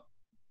about,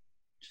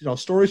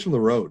 stories from the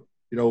road.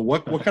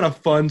 What kind of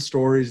fun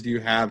stories do you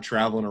have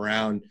traveling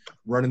around,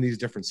 running these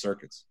different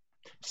circuits?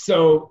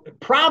 So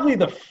probably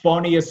the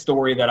funniest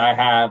story that I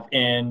have,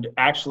 and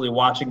actually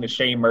watching the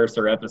Shane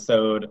Mercer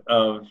episode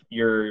of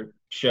your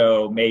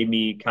show made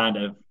me kind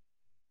of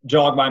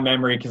jog my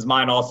memory, because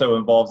mine also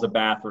involves a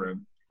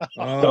bathroom.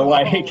 So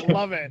like,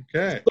 love it.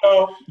 Okay.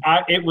 So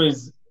it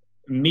was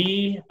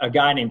me, a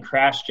guy named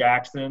Crash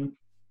Jackson,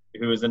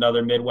 who is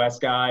another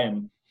Midwest guy,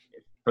 and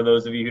for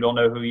those of you who don't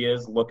know who he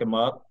is, look him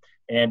up.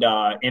 And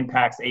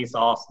Impact's Ace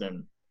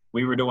Austin.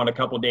 We were doing a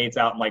couple dates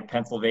out in like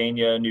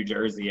Pennsylvania, New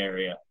Jersey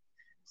area.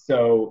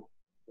 So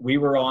we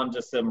were on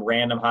just some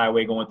random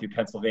highway going through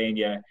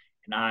Pennsylvania,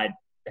 and I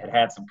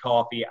had some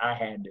coffee. I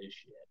had this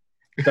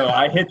shit. So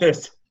I hit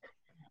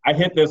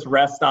this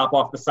rest stop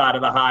off the side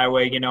of the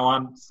highway.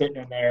 I'm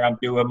sitting in there, I'm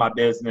doing my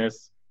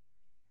business,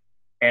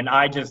 and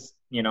I just,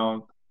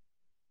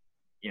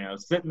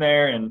 sitting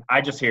there, and I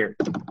just hear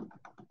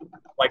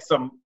like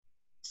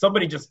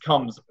somebody just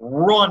comes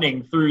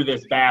running through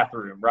this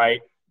bathroom, right?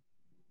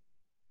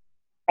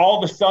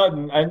 All of a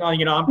sudden, and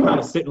I'm kind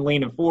of sitting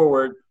leaning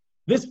forward.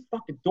 This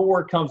fucking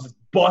door comes just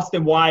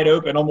busting wide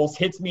open, almost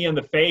hits me in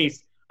the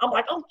face. I'm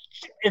like, oh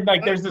shit. And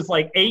like, there's this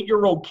like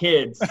 8-year-old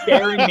kid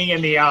staring me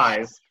in the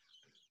eyes.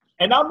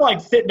 And I'm like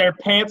sitting there,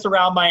 pants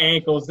around my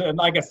ankles. And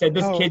like I said,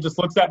 this kid just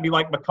looks at me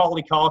like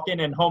Macaulay Culkin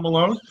in Home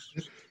Alone.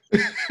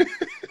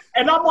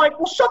 And I'm like,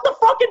 well, shut the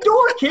fucking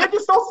door, kid.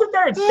 Just don't sit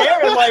there and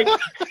stare. And like,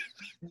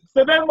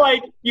 so then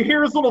like you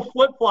hear his little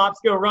flip-flops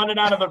go running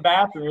out of the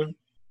bathroom.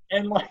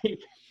 And like,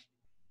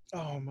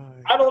 oh my,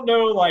 I don't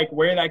know like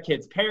where that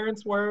kid's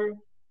parents were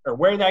or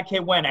where that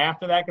kid went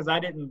after that, because I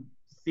didn't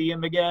see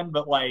him again.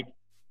 But like,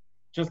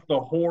 just the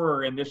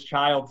horror in this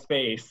child's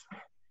face.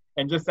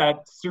 And just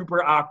that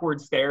super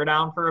awkward stare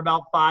down for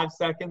about 5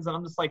 seconds. And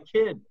I'm just like,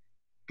 kid,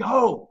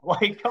 go.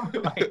 Like, come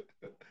like,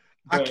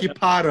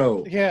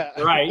 Occupado. Yeah.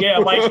 Right. Yeah.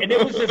 Like, and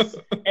it was just,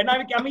 and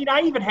I mean,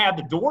 I even had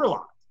the door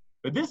locked,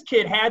 but this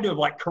kid had to have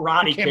like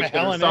karate kicked it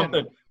or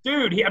something.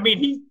 Dude,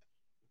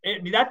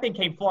 that thing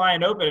came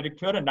flying open, and it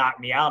could have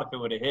knocked me out if it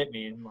would have hit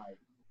me. And like,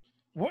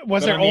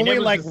 was there only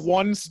like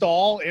one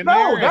stall in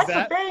there? No, that's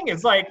the thing.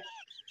 It's like,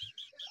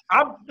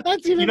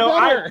 That's even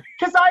better.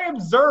 Because I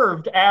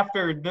observed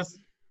after this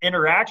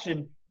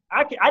interaction,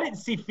 I didn't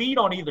see feet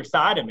on either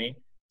side of me.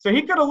 So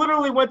he could have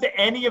literally went to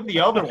any of the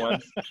other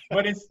ones,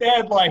 but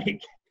instead,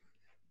 like,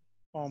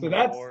 so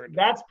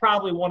that's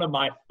probably one of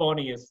my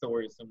funniest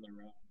stories from the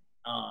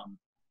road.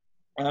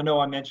 And I know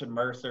I mentioned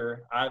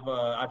Mercer.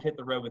 I've hit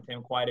the road with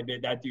him quite a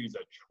bit. That dude's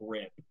a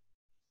trip.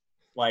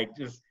 Like,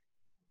 just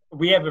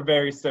we have a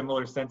very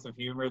similar sense of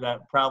humor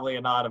that probably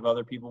a lot of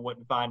other people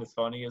wouldn't find as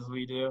funny as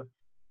we do.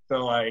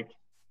 So like,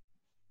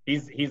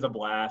 he's a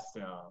blast.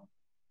 So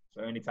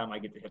anytime I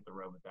get to hit the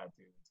road with that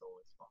dude, it's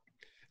always fun.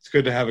 It's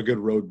good to have a good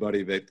road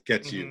buddy that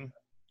gets you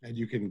and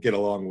you can get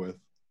along with.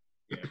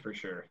 Yeah, for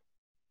sure.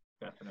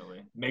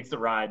 Definitely. Makes the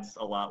rides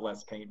a lot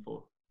less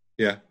painful.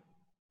 Yeah.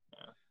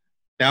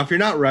 Now, if you're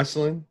not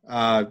wrestling,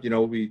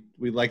 we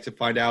like to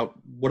find out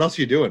what else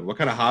you're doing. What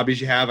kind of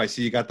hobbies you have? I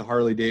see you got the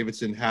Harley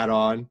Davidson hat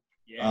on.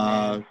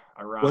 Yeah,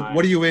 I ride.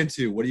 What are you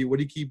into? What do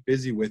you keep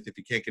busy with if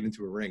you can't get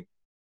into a ring?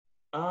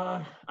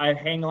 I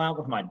hang out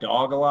with my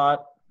dog a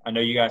lot. I know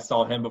you guys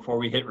saw him before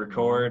we hit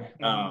record.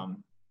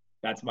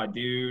 That's my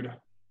dude.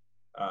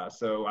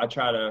 So I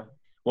try to,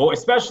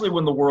 especially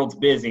when the world's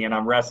busy and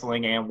I'm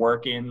wrestling and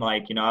working,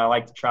 I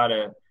like to try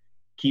to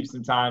keep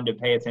some time to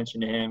pay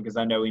attention to him because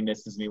I know he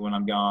misses me when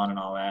I'm gone and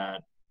all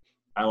that.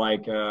 I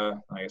like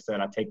I said,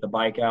 I take the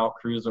bike out,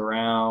 cruise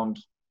around,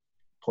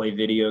 play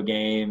video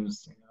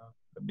games.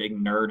 A big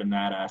nerd in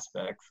that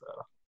aspect. So.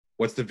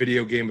 What's the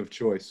video game of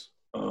choice?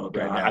 Oh,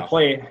 God. I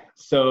play –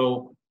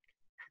 so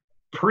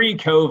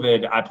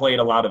pre-COVID, I played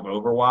a lot of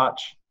Overwatch.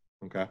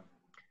 Okay.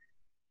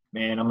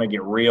 Man, I'm going to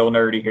get real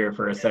nerdy here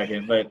for a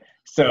second. But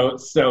so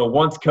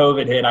once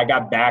COVID hit, I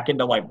got back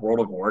into, World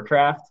of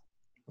Warcraft.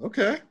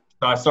 Okay.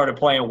 So I started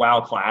playing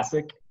WoW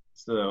Classic.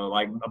 So,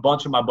 a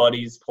bunch of my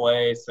buddies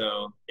play.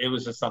 So it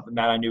was just something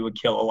that I knew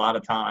would kill a lot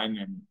of time.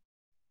 And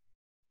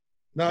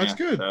no, it's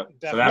good. So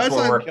that's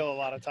where we're kill a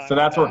lot of time. So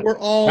that's where we're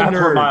all that's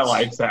nerds. Where my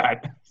life's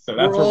at. So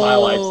that's where my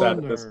life's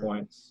at this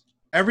point.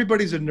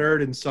 Everybody's a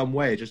nerd in some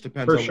way. It just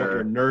depends on what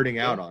you're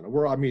nerding out on.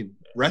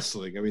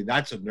 Wrestling.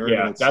 That's a nerd.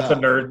 Yeah, in itself. That's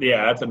a nerd.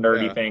 Yeah, that's a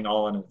nerdy thing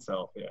all in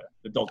itself. Yeah,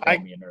 but don't call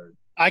me a nerd.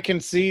 I can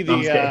see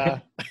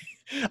the.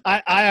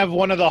 I have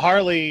one of the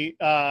Harley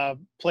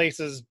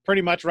places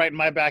pretty much right in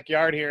my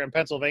backyard here in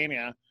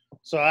Pennsylvania.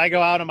 So I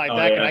go out on my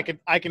deck and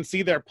I can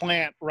see their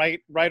plant right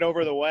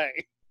over the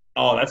way.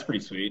 Oh, that's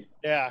pretty sweet.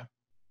 Yeah.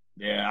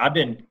 Yeah, I've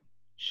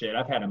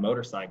had a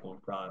motorcycle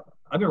probably.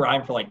 I've been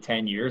riding for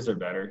 10 years or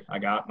better. I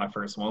got my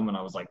first one when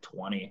I was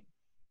 20.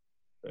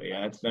 So yeah,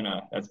 that's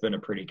been a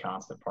pretty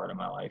constant part of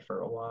my life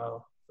for a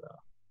while. So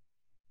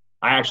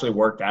I actually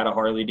worked at a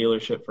Harley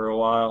dealership for a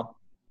while.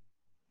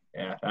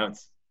 Yeah,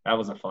 that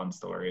was a fun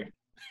story.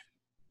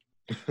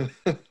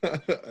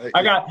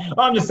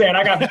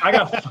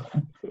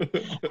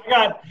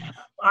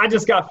 I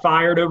just got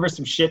fired over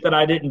some shit that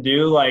I didn't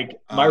do.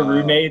 My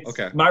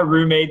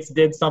roommates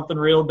did something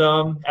real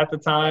dumb at the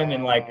time,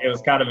 and it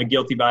was kind of a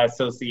guilty by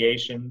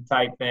association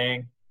type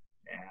thing.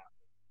 Yeah.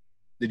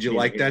 Did you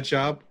like that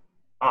job?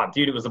 Oh,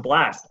 dude, it was a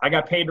blast. I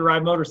got paid to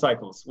ride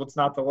motorcycles. What's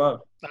not to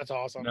love? That's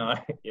awesome. No,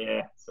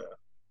 yeah. So,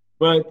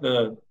 but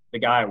the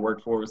guy I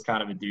worked for was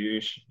kind of a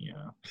douche,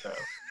 So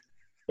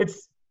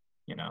it's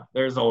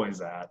there's always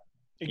that.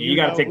 You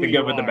got to take the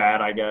good with the bad,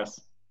 I guess.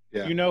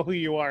 Yeah. You know who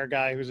you are,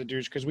 guy who's a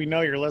douche, because we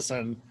know you're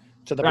listening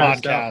to the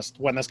podcast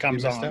when this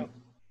comes on.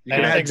 You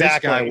could have this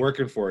guy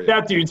working for you.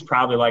 That dude's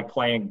probably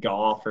playing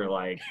golf or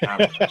I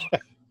don't know,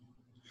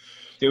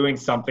 doing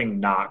something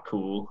not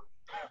cool.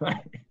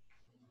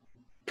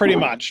 Pretty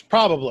much,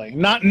 probably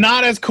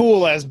not as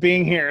cool as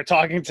being here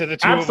talking to the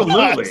two of us.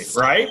 Absolutely,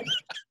 right?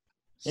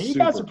 And you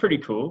guys are pretty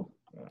cool.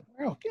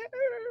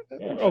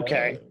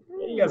 Okay.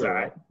 You guys are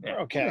all right. Yeah.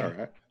 Okay. All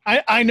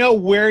right. I know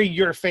we're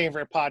your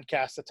favorite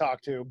podcast to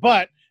talk to,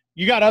 but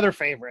you got other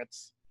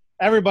favorites.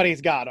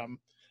 Everybody's got them.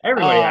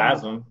 Everybody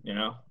has them,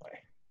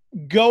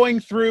 Going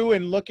through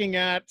and looking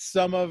at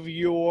some of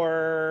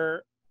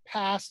your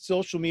past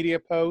social media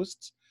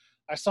posts,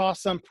 I saw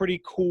some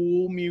pretty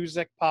cool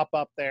music pop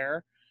up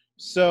there.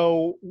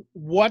 So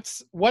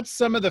what's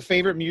some of the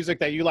favorite music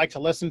that you like to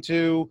listen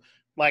to?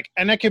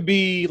 And it could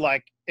be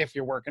if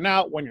you're working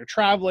out, when you're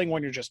traveling,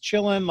 when you're just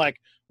chilling,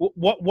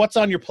 what's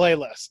on your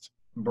playlist?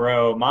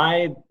 Bro,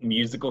 my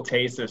musical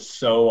taste is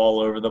so all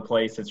over the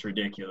place. It's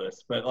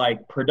ridiculous. But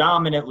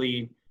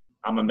predominantly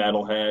I'm a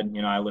metalhead.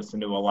 I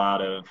listen to a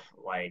lot of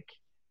my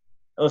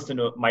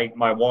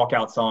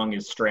walkout song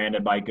is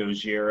Stranded by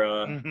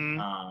Gojira.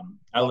 Mm-hmm.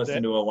 I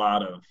listen to a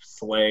lot of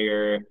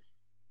Slayer.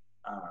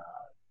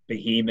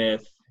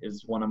 Behemoth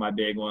is one of my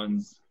big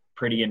ones.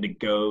 Pretty into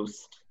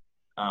Ghost.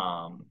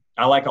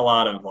 I like a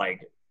lot of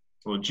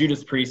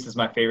Judas Priest is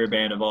my favorite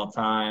band of all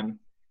time.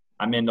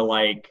 I'm into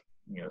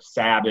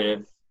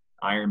Sabbath,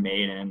 Iron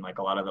Maiden,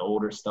 a lot of the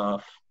older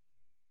stuff.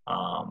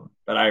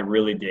 But I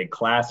really dig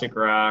classic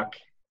rock.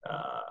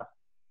 I'm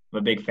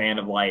a big fan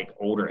of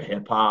older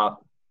hip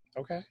hop.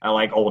 Okay. I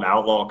like old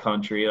outlaw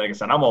country. Like I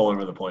said, I'm all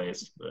over the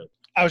place. But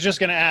I was just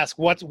gonna ask,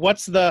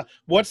 what's the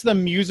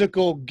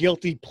musical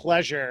guilty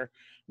pleasure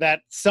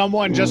that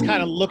someone just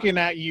kind of looking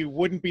at you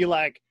wouldn't be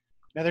like,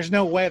 now there's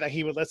no way that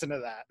he would listen to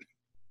that?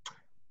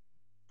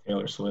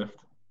 Taylor Swift.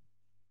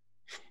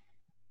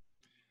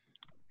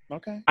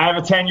 Okay. I have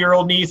a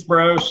 10-year-old niece,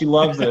 bro. She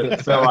loves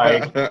it. So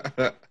like,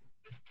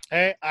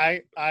 hey,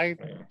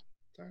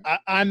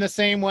 I'm the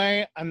same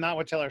way. I'm not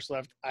with Taylor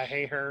Swift. I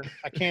hate her.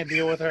 I can't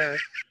deal with her.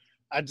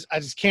 I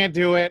just can't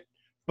do it.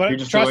 But you're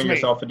just trust doing me,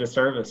 yourself a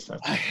disservice.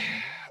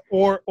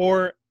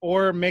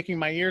 or making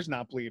my ears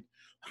not bleed.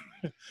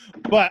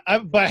 but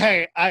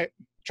hey,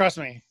 trust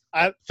me.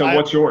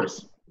 What's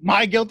yours?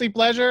 My guilty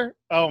pleasure?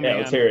 Oh man,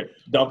 let's hear it.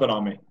 Dump it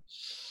on me.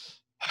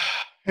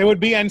 It would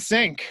be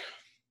NSYNC.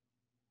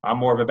 I'm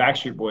more of a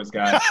Backstreet Boys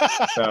guy.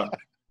 So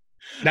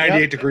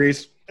 98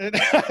 degrees.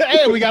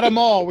 Hey, we got them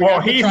all.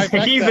 He's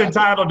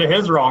entitled to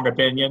his wrong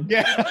opinion.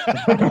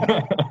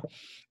 Yeah.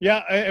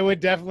 Yeah, it would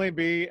definitely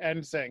be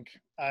NSYNC.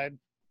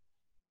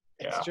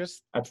 It's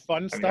just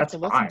fun stuff to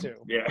listen to.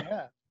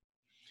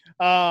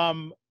 Yeah.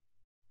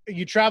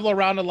 You travel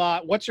around a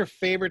lot. What's your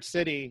favorite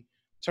city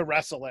to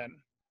wrestle in?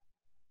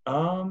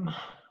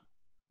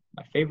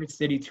 My favorite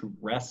city to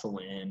wrestle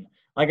in,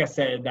 like I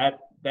said, that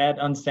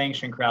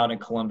unsanctioned crowd in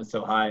Columbus,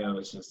 Ohio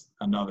is just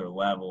another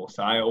level.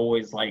 So I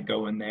always like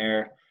going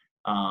there.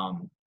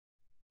 I've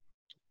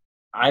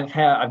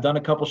done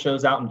a couple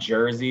shows out in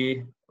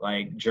Jersey.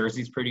 Like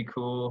Jersey's pretty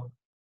cool.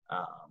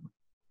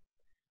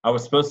 I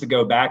was supposed to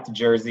go back to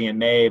Jersey in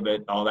May,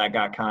 but all that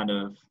got kind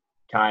of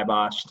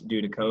kiboshed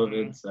due to COVID.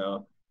 Mm-hmm.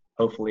 So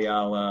hopefully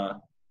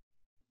I'll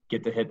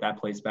get to hit that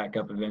place back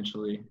up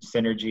eventually.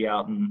 Synergy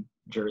out in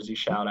Jersey,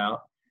 shout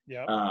out.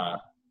 Yeah.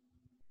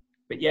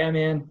 But yeah,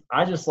 man,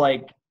 I'm just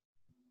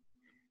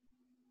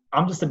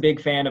a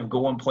big fan of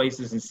going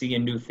places and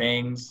seeing new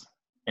things.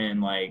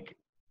 And like,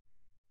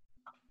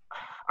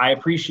 I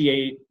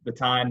appreciate the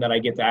time that I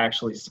get to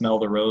actually smell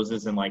the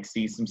roses and like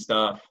see some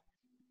stuff.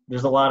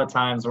 There's a lot of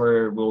times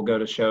where we'll go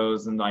to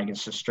shows and like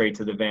it's just straight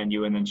to the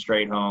venue and then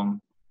straight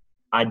home.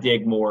 I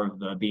dig more of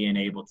the being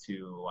able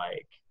to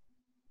like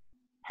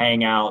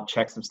hang out,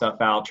 check some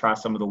stuff out, try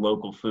some of the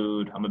local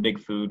food. I'm a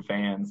big food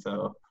fan,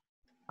 so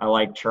I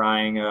like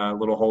trying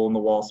little hole in the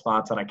wall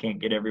spots that I can't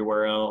get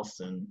everywhere else.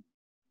 And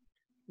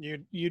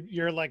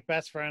you're like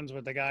best friends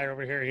with the guy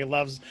over here. He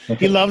loves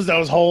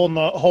those hole in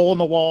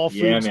the wall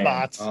food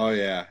spots. Oh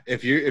yeah.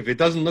 If it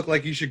doesn't look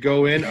like you should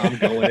go in, I'm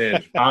going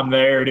in. I'm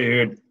there,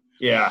 dude.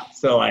 Yeah.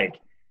 So like,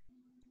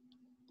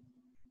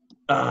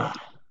 I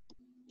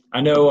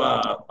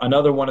know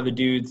another one of the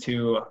dudes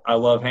who I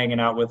love hanging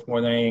out with more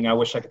than anything. I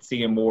wish I could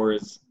see him more.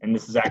 And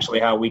this is actually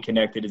how we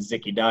connected. Is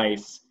Zicky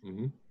Dice.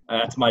 Mm-hmm.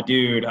 That's my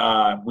dude.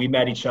 We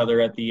met each other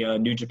at the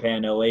New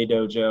Japan LA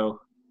dojo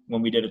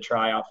when we did a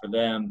tryout for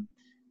them.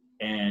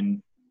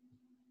 And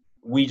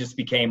we just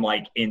became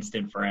like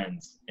instant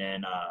friends.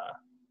 And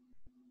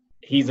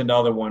he's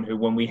another one who,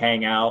 when we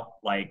hang out,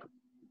 like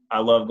I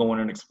love going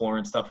and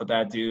exploring stuff with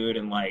that dude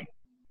and like,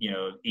 you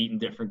know, eating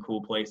different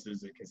cool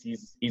places because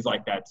he's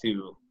like that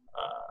too.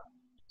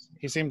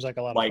 He seems like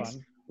a lot of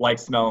fun. Like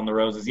smelling the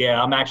roses.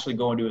 Yeah, I'm actually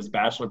going to his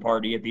bachelor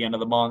party at the end of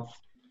the month.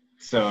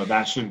 So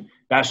that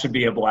should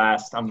be a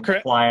blast. I'm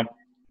flying.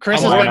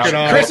 Chris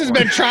has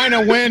been trying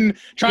to win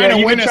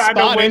a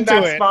spot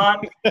into it.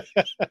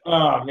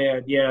 Oh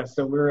man, yeah.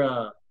 So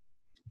we're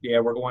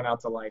going out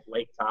to like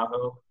Lake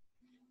Tahoe.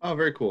 Oh,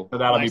 very cool. So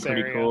that'll be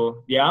pretty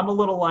cool. Yeah, I'm a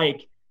little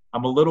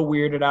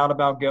weirded out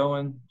about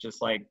going.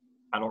 Just like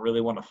I don't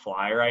really want to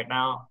fly right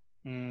now.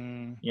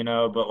 You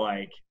know, but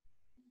like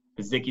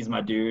Zicky's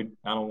my dude.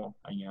 I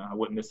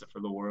wouldn't miss it for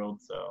the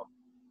world. So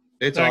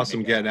it's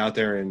awesome getting out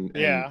there and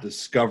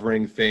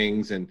discovering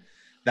things, and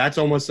that's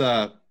almost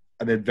an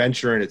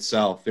adventure in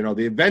itself. You know,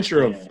 the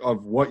adventure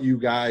of what you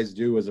guys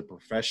do as a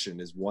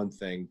profession is one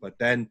thing, but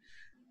then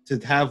to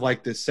have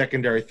like this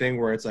secondary thing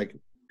where it's like,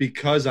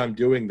 because I'm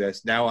doing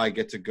this, now I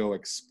get to go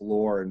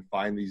explore and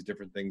find these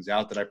different things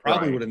out that I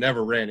probably would have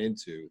never ran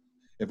into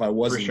if I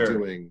wasn't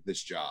doing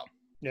this job.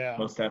 Yeah,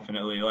 most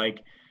definitely.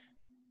 Like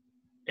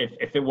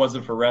if it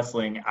wasn't for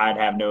wrestling, I'd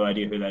have no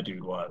idea who that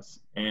dude was.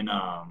 And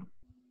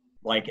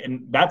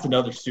and that's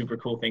another super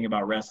cool thing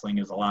about wrestling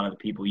is a lot of the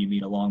people you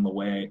meet along the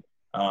way.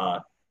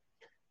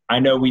 I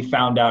know we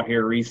found out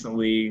here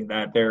recently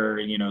that there are,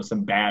 you know,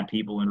 some bad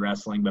people in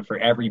wrestling, but for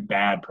every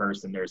bad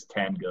person, there's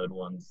 10 good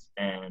ones.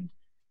 And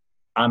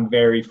I'm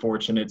very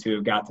fortunate to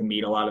have got to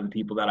meet a lot of the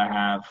people that I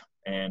have,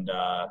 and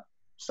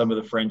some of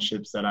the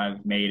friendships that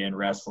I've made in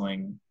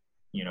wrestling,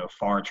 you know,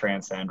 far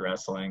transcend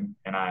wrestling.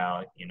 And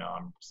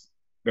I'm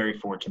very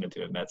fortunate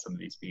to have met some of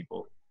these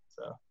people.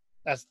 So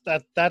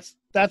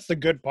that's the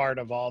good part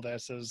of all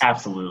this is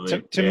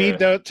absolutely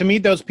to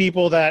meet those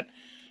people that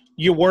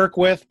you work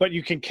with, but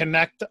you can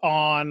connect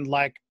on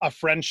like a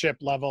friendship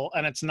level,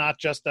 and it's not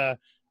just a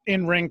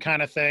in-ring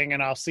kind of thing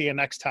and I'll see you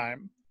next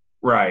time.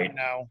 Right. You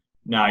know?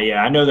 No,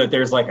 yeah. I know that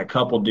there's like a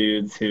couple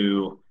dudes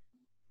who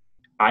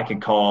I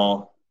could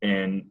call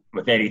in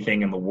with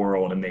anything in the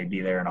world and they'd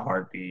be there in a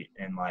heartbeat.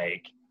 And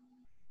like,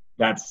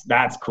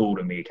 that's cool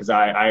to me because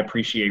I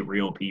appreciate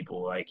real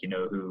people, like, you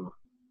know,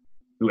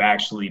 who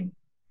actually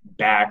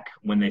back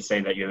when they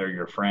say that they're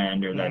your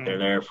friend or that they're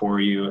there for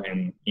you.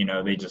 And, you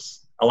know,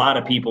 a lot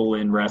of people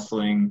in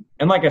wrestling,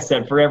 and like I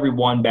said, for every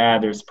one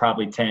bad, there's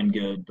probably 10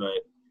 good, but,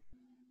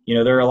 you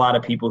know, there are a lot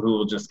of people who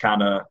will just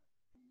kind of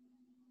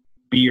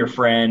be your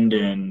friend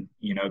and,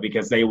 you know,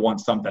 because they want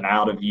something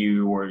out of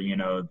you or, you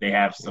know, they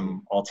have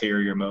some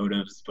ulterior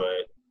motives.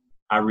 But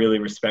I really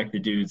respect the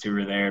dudes who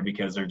are there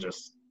because they're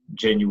just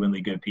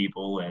genuinely good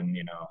people and,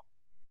 you know,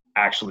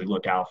 actually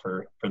look out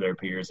for their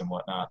peers and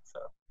whatnot. So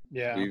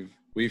Yeah.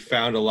 We've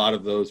found a lot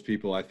of those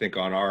people, I think,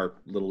 on our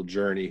little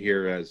journey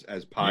here as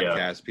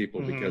podcast people,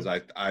 because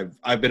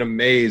I've been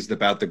amazed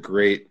about the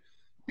great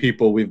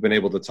people we've been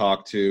able to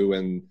talk to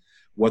and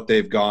what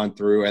they've gone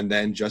through, and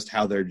then just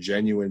how they're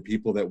genuine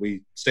people that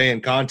we stay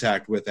in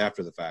contact with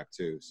after the fact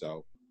too.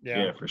 So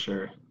yeah, for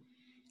sure.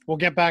 We'll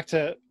get back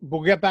to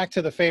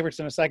the favorites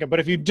in a second. But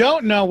if you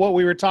don't know what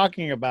we were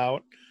talking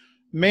about,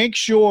 make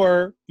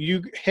sure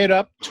you hit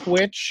up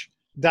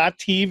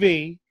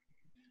twitch.tv.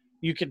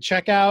 You can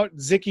check out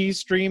Zicky's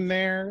stream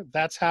there.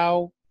 That's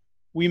how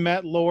we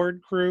met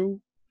Lord Crewe.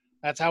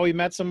 That's how we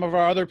met some of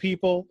our other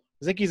people.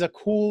 Zicky's a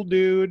cool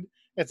dude.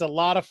 It's a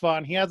lot of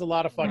fun. He has a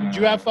lot of fun. Did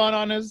you have fun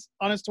on his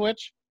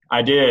Twitch?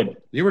 I did.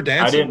 You were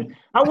dancing?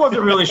 I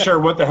wasn't really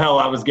sure what the hell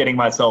I was getting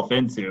myself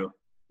into.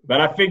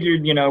 But I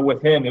figured, you know,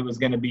 with him, it was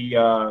going to be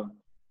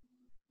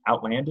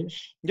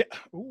outlandish. Yeah.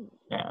 Ooh.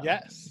 Yeah.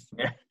 Yes.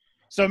 Yeah.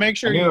 So make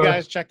sure you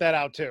guys check that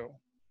out too.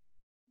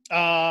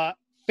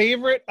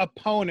 Favorite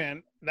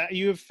opponent that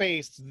you have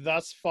faced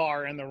thus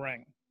far in the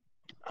ring?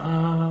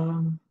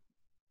 I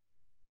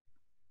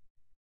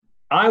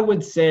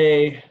would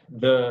say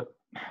the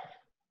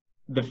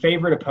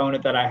favorite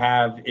opponent that I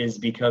have is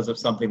because of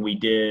something we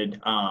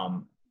did.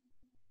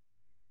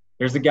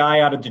 There's a guy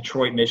out of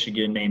Detroit,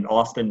 Michigan named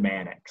Austin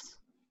Mannix.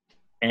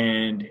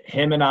 And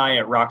him and I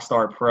at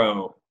Rockstar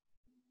Pro,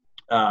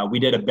 we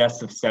did a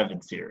best of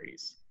 7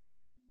 series.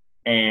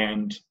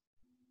 And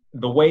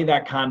the way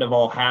that kind of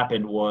all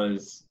happened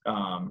was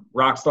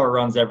Rockstar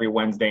runs every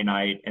Wednesday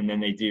night, and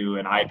then they do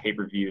an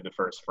iPay-per-view the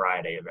first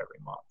Friday of every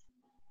month.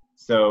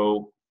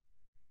 So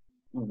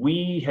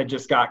we had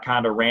just got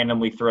kind of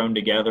randomly thrown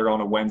together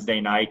on a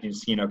Wednesday night,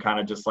 just, you know, kind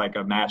of just like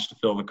a match to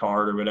fill the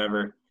card or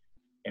whatever.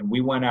 And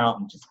we went out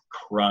and just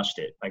crushed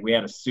it. Like, we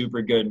had a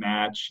super good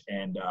match,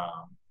 and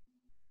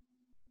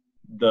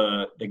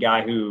the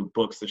guy who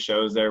books the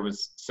shows there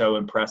was so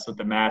impressed with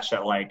the match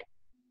that, like,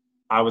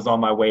 I was on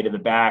my way to the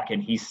back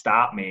and he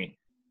stopped me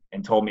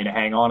and told me to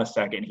hang on a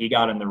second. He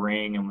got in the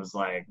ring and was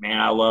like,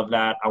 man, I love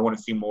that. I want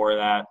to see more of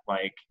that.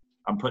 Like,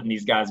 I'm putting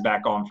these guys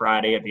back on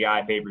Friday at the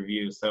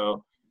iPay-per-view.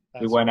 So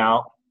we went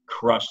out,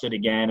 crushed it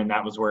again, and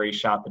that was where he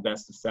shot the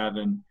best of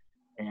 7.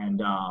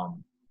 And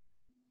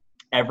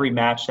every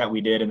match that we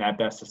did in that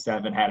best of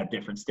 7 had a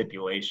different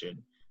stipulation.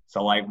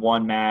 So, like,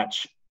 one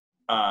match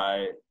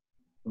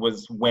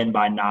was win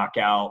by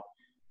knockout.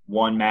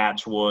 One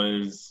match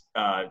was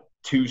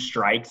 2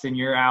 strikes and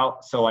you're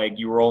out. So, like,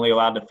 you were only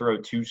allowed to throw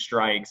 2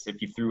 strikes.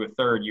 If you threw a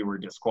third, you were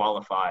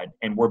disqualified.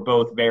 And we're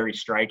both very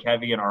strike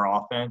heavy in our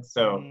offense.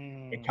 So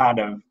it kind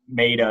of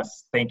made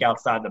us think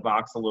outside the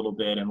box a little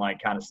bit and,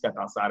 like, kind of step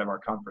outside of our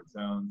comfort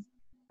zones.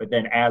 But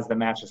then as the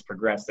matches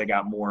progressed, they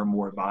got more and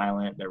more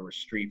violent. There were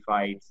street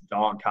fights,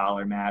 dog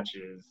collar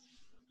matches,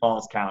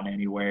 falls count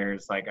anywhere.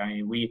 It's like,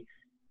 I mean,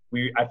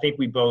 I think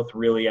we both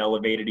really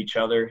elevated each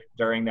other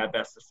during that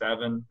best of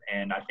 7.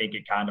 And I think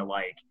it kind of,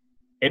 like,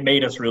 it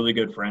made us really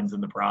good friends in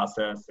the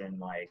process. And,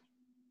 like,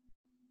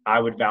 I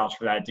would vouch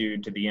for that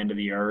dude to the end of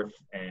the earth.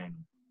 And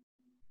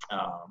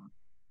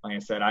like I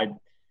said,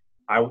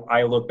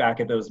 I look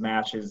back at those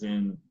matches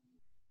and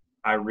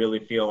I really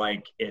feel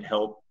like it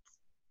helped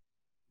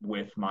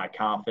with my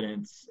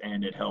confidence,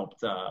 and it helped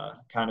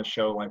kind of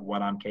show, like,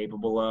 what I'm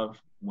capable of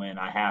when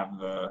I have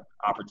the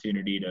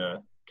opportunity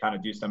to kind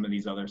of do some of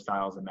these other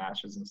styles of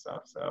matches and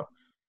stuff. So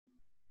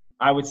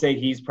I would say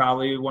he's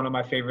probably one of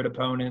my favorite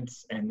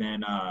opponents. And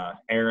then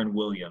Aaron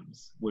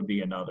Williams would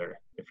be another,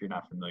 if you're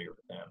not familiar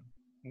with him.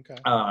 Okay.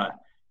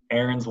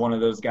 Aaron's one of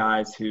those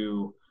guys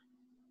who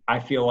I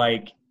feel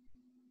like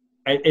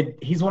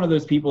he's one of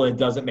those people that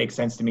doesn't make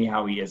sense to me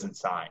how he isn't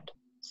signed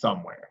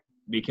somewhere,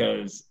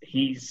 because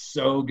he's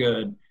so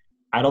good.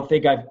 I don't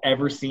think I've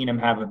ever seen him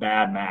have a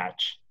bad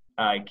match.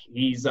 Like,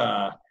 he's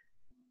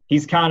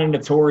kind of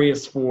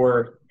notorious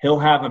for, he'll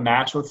have a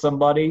match with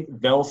somebody,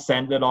 they'll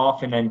send it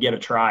off and then get a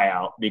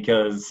tryout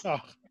because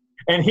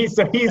and he's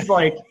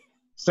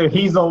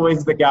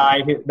always the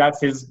guy who, that's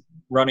his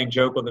running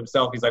joke with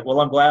himself. He's like,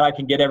 well, I'm glad I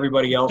can get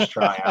everybody else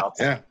tryouts.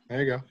 Yeah,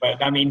 there you go.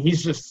 But I mean,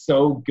 he's just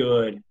so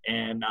good.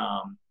 And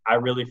I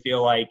really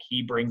feel like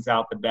he brings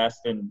out the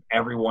best in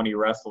everyone he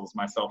wrestles,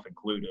 myself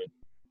included.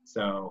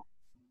 So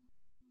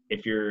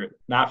if you're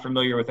not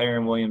familiar with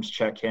Aaron Williams,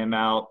 check him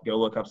out. Go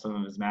look up some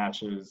of his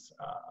matches.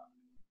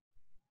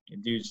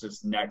 Dude's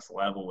just next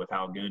level with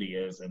how good he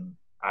is. And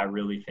I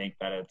really think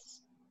that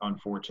it's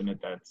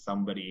unfortunate that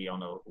somebody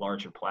on a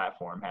larger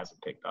platform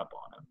hasn't picked up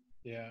on him.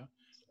 Yeah.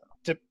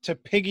 To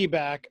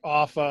piggyback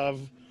off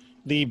of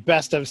the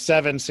best of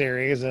 7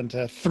 series and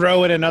to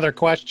throw in another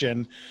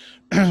question,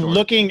 Sure.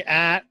 looking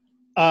at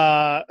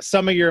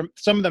some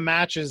of the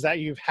matches that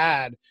you've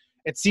had,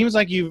 it seems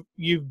like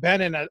you've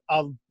been in a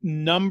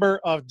number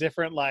of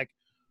different like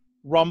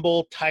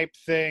Rumble type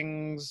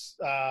things,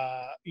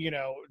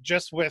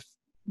 just with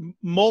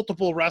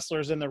multiple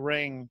wrestlers in the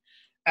ring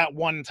at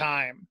one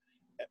time.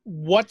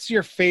 What's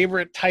your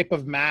favorite type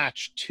of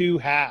match to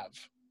have?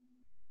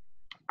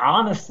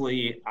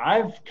 Honestly,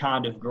 I've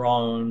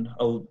grown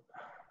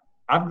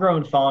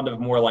fond of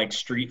more like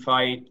street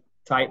fight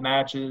type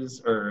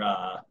matches, or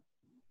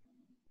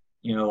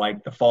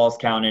like the Falls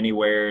Count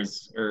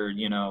Anywheres, or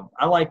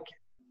I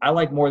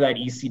like more that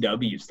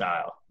ECW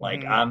style.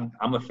 Like I'm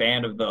a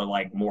fan of the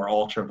like more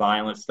ultra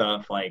violent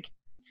stuff. Like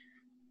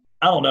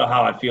I don't know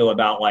how I feel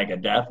about like a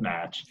death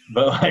match,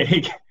 but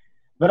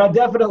I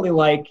definitely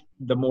like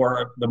the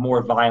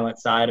more violent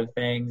side of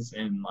things,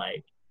 and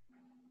like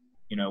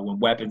when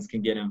weapons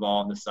can get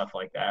involved and stuff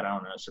like that. I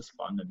don't know, it's just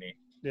fun to me.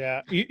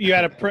 Yeah, you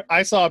had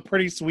I saw a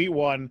pretty sweet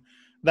one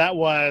that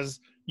was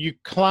you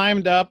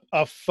climbed up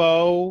a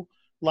faux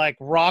like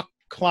rock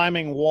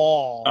climbing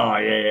wall. Oh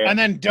yeah. And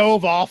then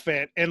dove off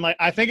it, and like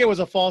I think it was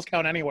a Falls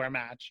Count Anywhere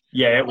match.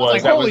 Yeah, it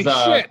was. Like, holy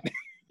shit!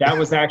 That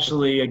was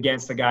actually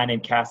against a guy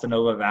named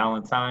Casanova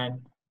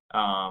Valentine.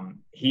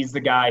 He's the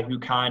guy who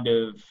kind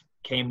of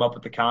came up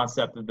with the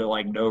concept of the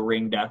like no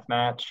ring death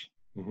match.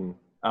 Mm-hmm.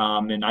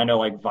 And I know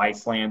like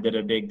Viceland did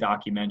a big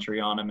documentary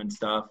on him and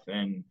stuff,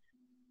 and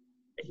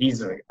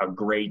he's a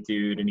great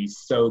dude, and he's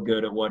so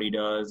good at what he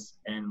does.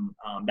 And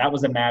that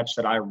was a match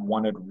that I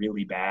wanted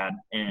really bad,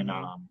 and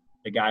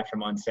the guy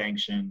from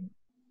Unsanctioned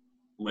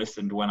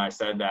listened when I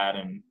said that,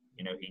 and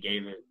he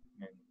gave it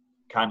and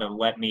kind of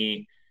let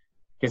me,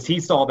 because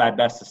he saw that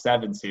Best of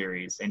 7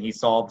 series, and he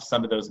saw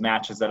some of those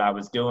matches that I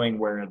was doing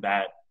where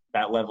that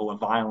level of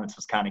violence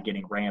was kind of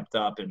getting ramped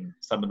up, and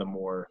some of the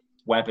more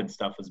weapon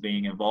stuff was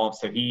being involved.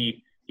 So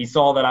he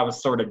saw that I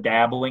was sort of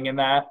dabbling in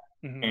that,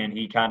 and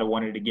he kind of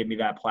wanted to give me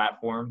that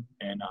platform,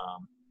 and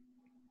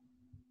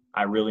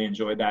I really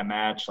enjoyed that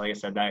match. Like I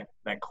said,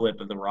 that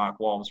clip of the rock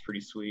wall was pretty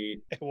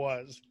sweet. It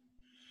was.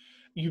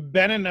 You've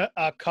been in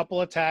a couple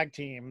of tag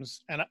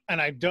teams, and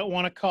I don't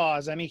want to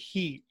cause any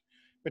heat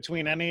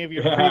between any of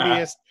your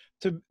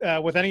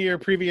with any of your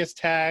previous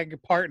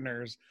tag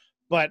partners,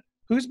 but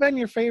who's been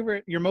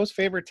your most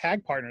favorite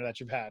tag partner that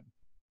you've had?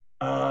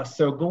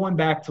 So going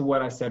back to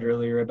what I said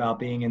earlier about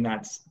being in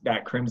that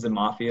Crimson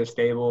Mafia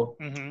stable,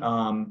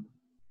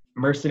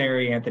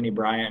 Mercenary Anthony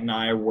Bryant and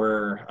I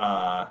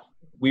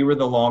we were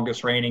the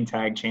longest reigning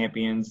tag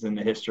champions in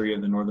the history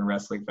of the Northern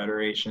Wrestling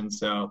Federation.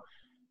 So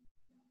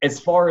as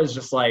far as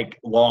just like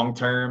long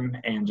term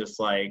and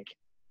just like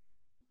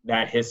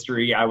that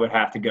history, I would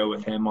have to go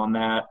with him on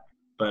that.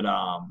 But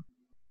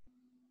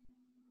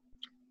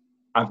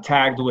I've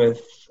tagged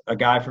with a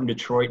guy from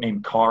Detroit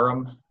named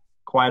Karam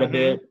quite a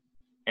bit.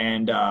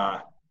 And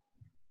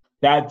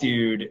that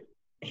dude,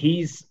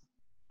 he's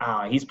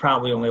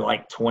probably only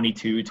like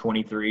 22,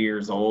 23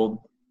 years old,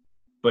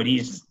 but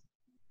he's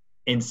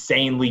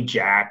insanely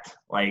jacked,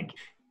 like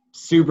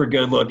super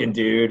good looking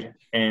dude.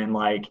 And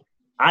like,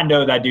 I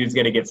know that dude's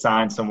going to get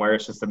signed somewhere.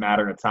 It's just a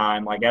matter of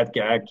time. Like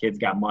that kid's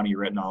got money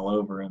written all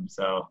over him.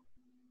 So,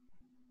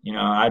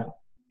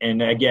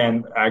 and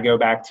again, I go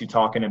back to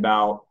talking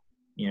about,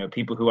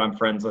 people who I'm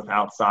friends with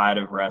outside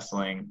of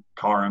wrestling.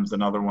 Karam's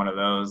another one of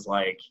those.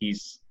 Like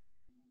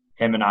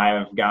him and I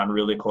have gotten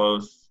really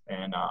close,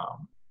 and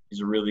he's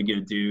a really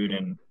good dude.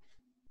 And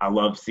I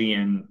love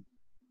seeing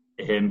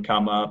him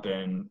come up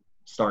and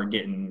start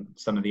getting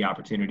some of the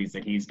opportunities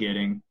that he's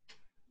getting.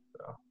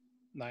 So.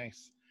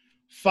 Nice.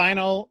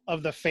 Final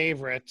of the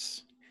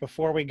favorites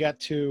before we get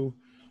to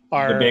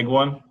our the big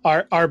one,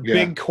 our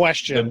big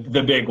question,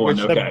 the big one,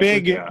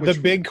 the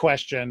big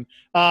question.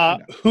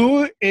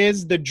 Who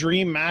is the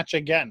dream match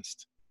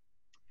against?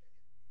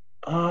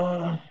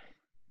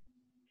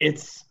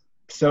 It's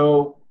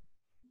so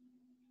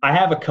I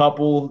have a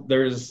couple.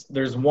 There's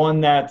one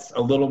that's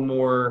a little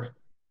more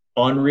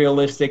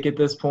unrealistic at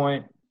this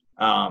point.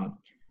 I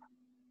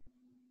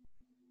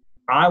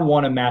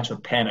want a match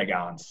with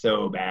Pentagon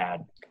so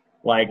bad.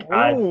 Like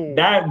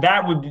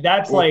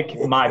that's like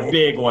my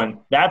big one.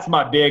 That's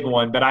my big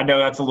one, but I know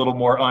that's a little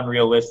more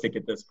unrealistic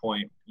at this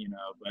point,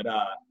 but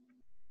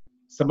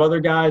some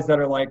other guys that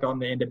are like on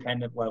the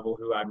independent level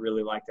who I'd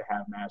really like to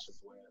have matches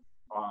with.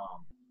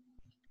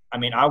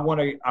 I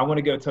want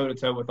to go toe to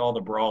toe with all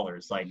the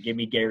brawlers. Like give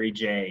me Gary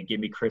J, give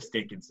me Chris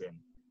Dickinson,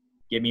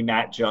 give me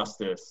Matt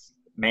Justice,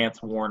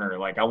 Mance Warner.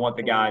 Like I want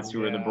the guys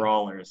who are the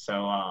brawlers.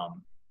 So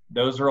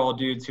those are all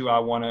dudes who I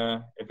want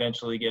to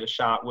eventually get a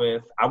shot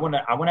with. I want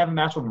to have a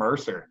match with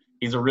Mercer.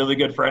 He's a really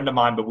good friend of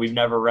mine, but we've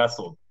never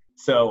wrestled.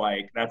 So,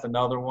 like, that's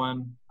another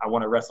one. I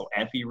want to wrestle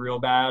Effie real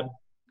bad.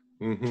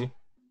 Mm-hmm.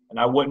 And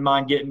I wouldn't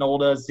mind getting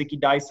old Zicky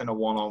Dyson a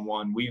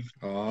one-on-one. We've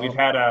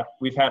had a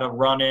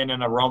run-in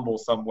and a rumble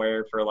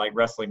somewhere for, like,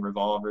 Wrestling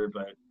Revolver,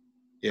 but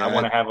I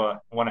want to have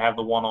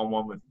the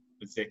one-on-one with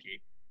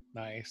Zicky.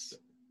 Nice.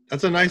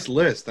 That's a nice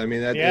list. I mean,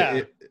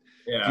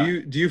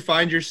 do you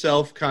find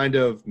yourself kind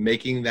of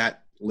making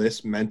that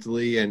list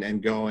mentally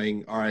and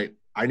going, all right,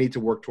 I need to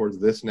work towards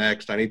this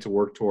next, I need to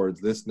work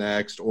towards this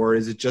next, or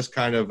is it just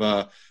kind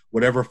of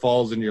whatever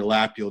falls in your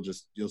lap, you'll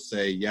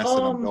say yes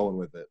and I'm going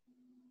with it?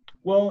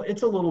 Well,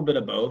 it's a little bit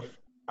of both.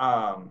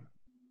 I'm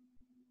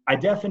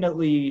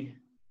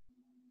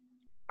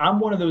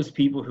one of those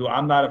people who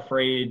I'm not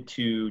afraid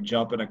to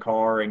jump in a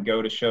car and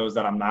go to shows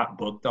that I'm not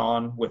booked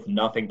on with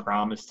nothing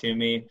promised to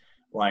me.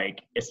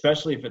 Like,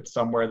 especially if it's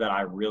somewhere that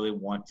I really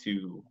want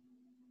to,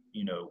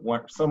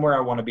 somewhere I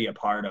want to be a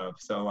part of.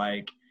 So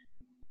like,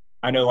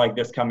 I know like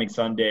this coming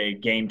Sunday,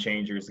 Game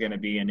Changer is going to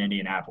be in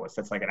Indianapolis.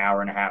 That's like an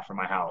hour and a half from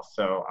my house.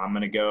 So I'm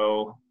going to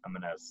go, I'm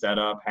going to set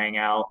up, hang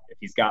out. If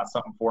he's got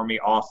something for me,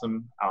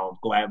 awesome. I'll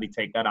gladly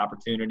take that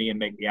opportunity and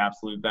make the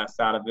absolute best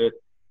out of it.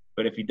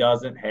 But if he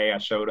doesn't, hey, I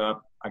showed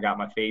up, I got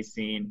my face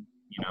seen,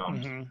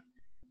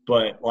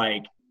 but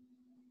like,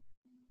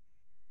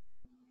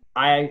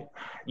 I've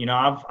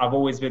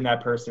always been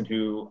that person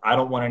who I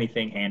don't want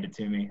anything handed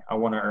to me. I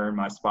want to earn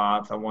my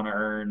spots. I want to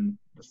earn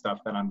the stuff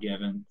that I'm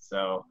given.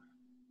 So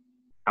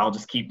I'll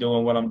just keep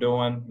doing what I'm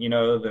doing.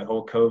 The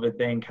whole COVID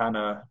thing kind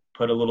of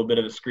put a little bit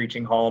of a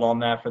screeching halt on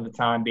that for the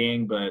time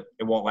being, but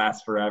it won't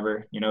last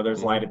forever.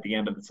 There's light at the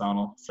end of the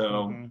tunnel.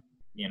 So,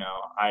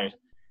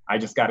 I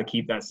just got to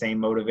keep that same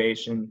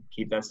motivation,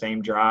 keep that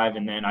same drive.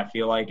 And then I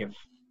feel like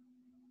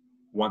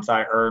once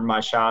I earn my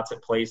shots at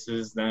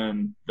places,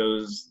 then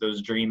those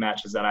dream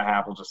matches that I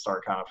have will just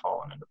start kind of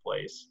falling into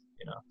place,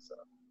 so.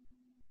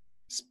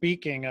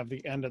 Speaking of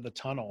the end of the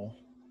tunnel,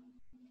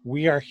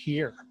 we are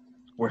here.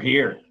 We're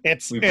here.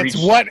 It's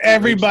what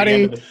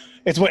everybody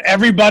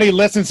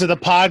listens to the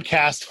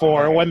podcast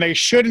for when they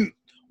shouldn't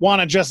want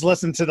to just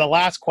listen to the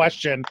last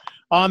question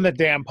on the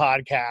damn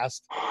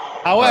podcast.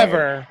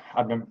 However,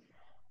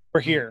 we're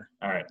here.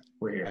 All right,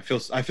 we're here.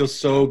 I feel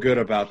so good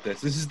about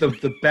this. This is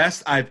the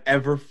best I've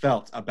ever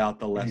felt about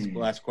the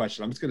last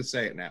question. I'm just going to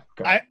say it now.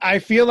 I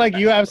feel like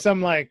you have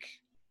some like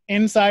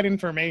inside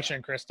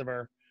information,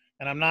 Christopher,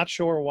 and I'm not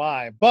sure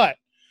why. But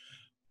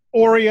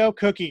Oreo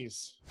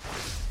cookies,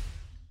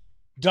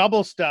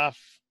 double stuff,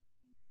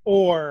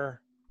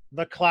 or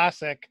the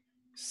classic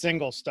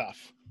single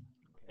stuff?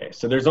 Okay,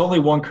 so there's only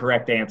one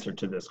correct answer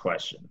to this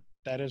question.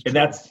 That is true.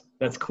 And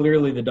that's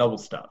clearly the double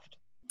stuffed.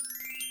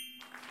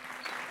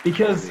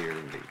 Because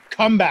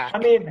come back. I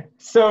mean,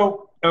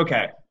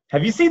 okay.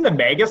 Have you seen the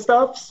mega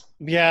stuffs?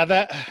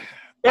 Yeah,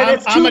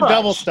 I'm a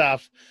double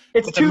stuff.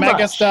 It's too much. The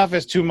mega much. stuff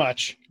is too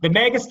much. The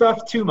mega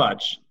stuff too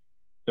much.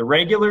 The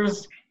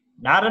regulars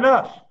not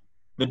enough.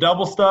 The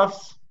double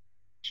stuffs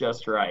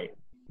just right.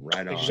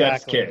 Right on.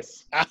 Chef's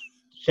kiss.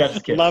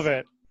 Chef's kiss. Love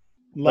it.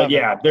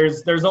 Yeah,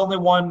 there's only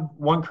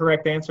one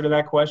correct answer to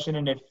that question,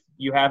 and if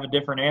you have a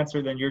different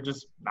answer, then you're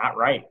just not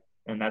right,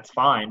 and that's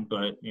fine.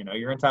 But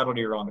you're entitled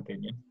to your own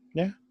opinion.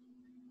 Yeah,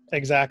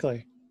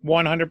 exactly.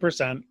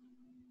 100%.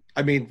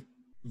 I mean,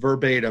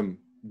 verbatim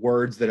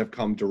words that have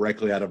come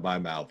directly out of my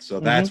mouth. So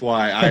that's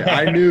why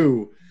I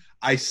knew,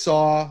 I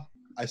saw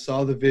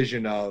the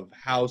vision of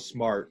how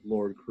smart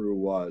Lord Crewe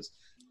was.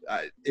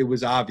 It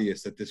was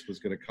obvious that this was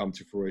going to come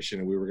to fruition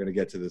and we were going to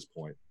get to this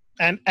point.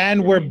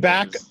 And we're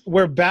back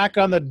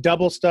on the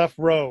double stuff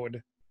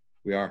road.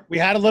 We are. We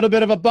had a little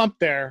bit of a bump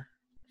there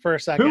for a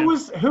second.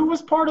 Who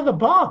was part of the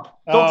bump?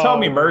 Don't tell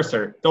me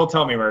Mercer. Don't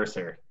tell me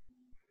Mercer.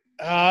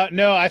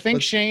 No, I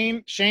think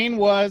Shane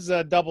was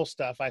double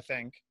stuff, I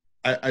think.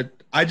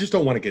 I just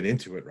don't want to get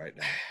into it right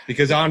now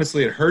because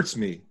honestly, it hurts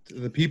me.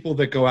 The people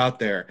that go out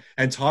there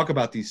and talk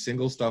about these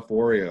single stuff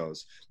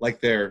Oreos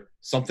like they're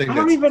something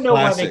that's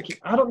classic.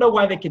 I don't know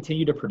why they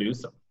continue to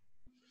produce them.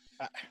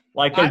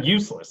 Like they're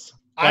useless.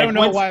 I don't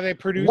know why they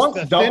produce once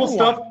the double thin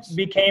stuff ones.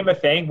 became a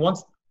thing.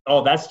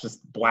 That's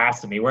just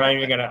blasphemy. We're not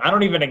even gonna. I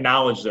don't even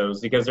acknowledge those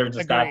because they're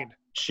just that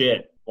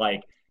shit.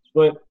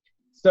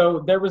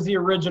 So there was the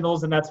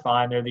originals, and that's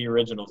fine. They're the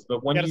originals.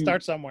 But when you got to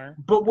start somewhere.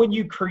 But when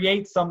you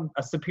create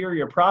a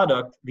superior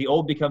product, the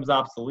old becomes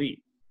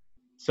obsolete.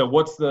 So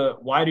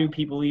why do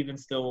people even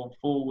still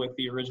fool with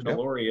the original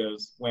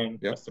Oreos when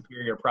a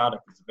superior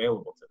product is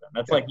available to them?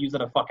 That's like using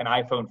a fucking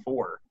iPhone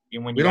 4.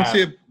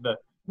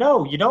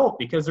 No, you don't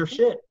because they're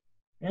shit.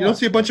 Yeah. You don't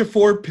see a bunch of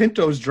Ford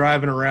Pintos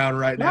driving around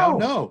right now.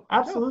 No,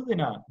 absolutely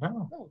not.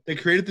 No. They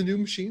created the new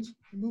machines.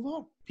 Move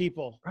on.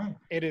 People,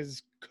 It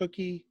is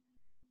cookie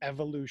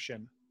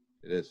evolution.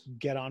 It is.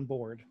 Get on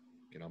board.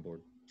 Get on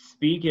board.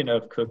 Speaking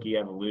of cookie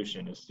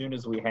evolution, as soon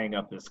as we hang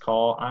up this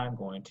call, I'm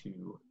going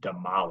to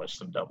demolish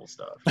some double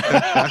stuff.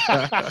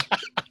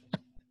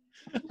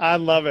 I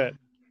love it.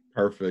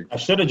 Perfect. I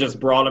should have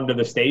just brought him to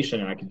the station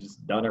and I could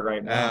just done it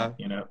right now,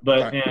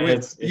 But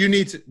you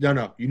need to.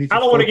 No. You need to. I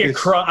don't want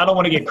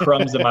to get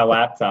crumbs in my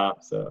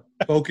laptop. So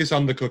focus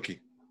on the cookie.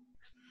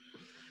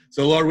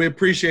 So, Lord, we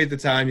appreciate the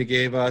time you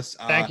gave us.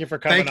 Thank you for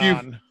coming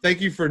on.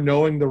 Thank you for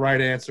knowing the right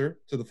answer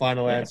to the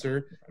final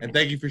answer. And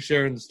thank you for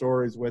sharing the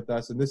stories with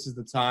us. And this is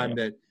the time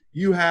that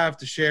you have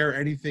to share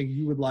anything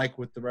you would like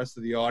with the rest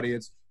of the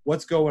audience.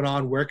 What's going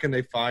on? Where can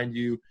they find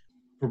you?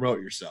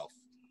 Promote yourself.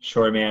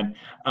 Sure, man.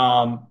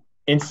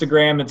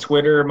 Instagram and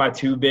Twitter, my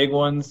two big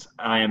ones.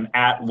 I am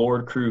at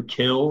Lord Crewe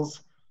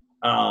Kills.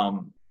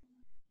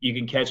 You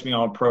can catch me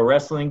on Pro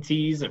Wrestling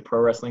Tees at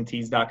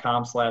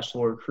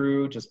prowrestlingtees.com/Lord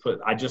Crewe.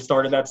 I just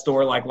started that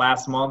store like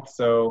last month,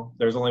 so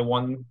there's only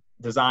one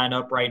design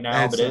up right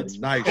now, but it's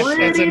nice.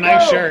 It's a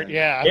nice shirt,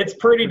 yeah. It's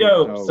pretty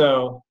dope.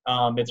 So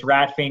it's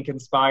Ratfink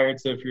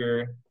inspired. So if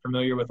you're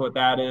familiar with what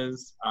that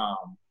is,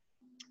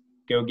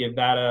 go give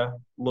that a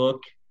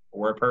look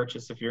or a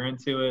purchase if you're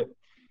into it.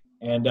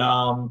 And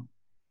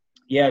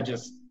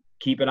just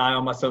keep an eye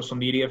on my social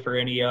media for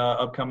any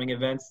upcoming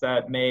events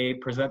that may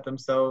present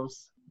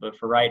themselves. But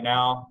for right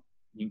now,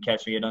 you can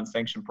catch me at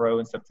Unsanctioned Pro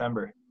in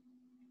September.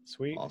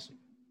 Sweet. Awesome.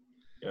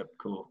 Yep,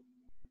 cool.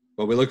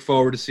 Well, we look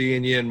forward to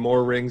seeing you in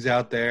more rings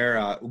out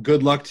there.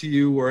 Good luck to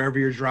you wherever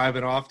you're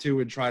driving off to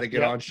and try to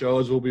get on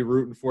shows. We'll be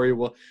rooting for you.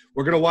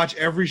 We're going to watch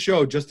every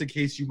show just in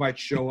case you might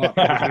show up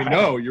because we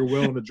know you're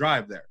willing to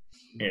drive there.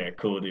 Yeah,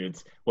 cool,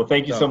 dudes. Well,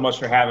 thank you so much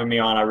for having me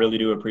on. I really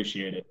do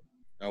appreciate it.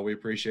 Oh, we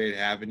appreciate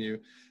having you.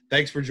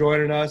 Thanks for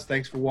joining us.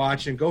 Thanks for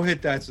watching. Go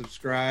hit that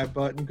subscribe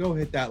button. Go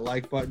hit that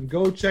like button.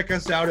 Go check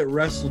us out at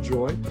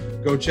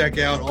WrestleJoy. Go check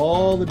out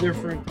all the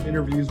different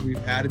interviews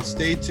we've had. And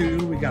stay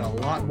tuned. We got a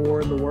lot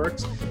more in the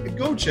works. And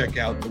go check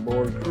out the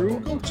Lord Crewe.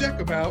 Go check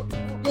them out.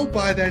 Go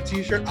buy that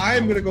T-shirt. I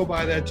am going to go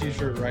buy that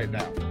T-shirt right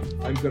now.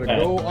 I'm going to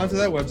go onto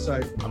that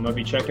website. I'm going to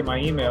be checking my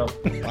email.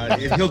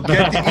 He'll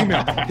get the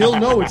email. He'll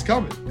know it's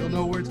coming. He'll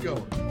know where it's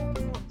going.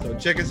 So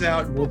check us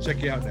out, and we'll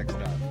check you out next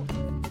time.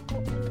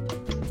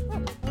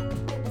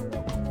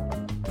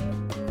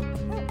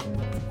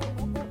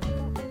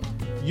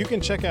 You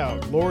can check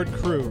out Lord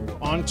Crewe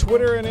on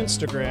Twitter and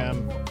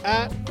Instagram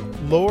at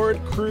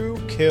Lord Crewe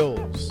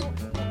Kills.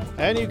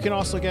 And you can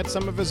also get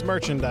some of his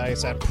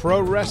merchandise at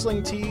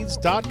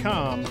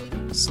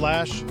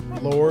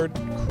prowrestlingtees.com/Lord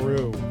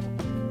Crewe.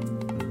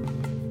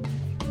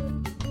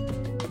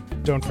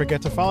 Don't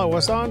forget to follow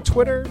us on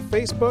Twitter,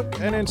 Facebook,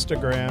 and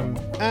Instagram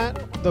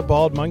at The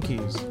Bald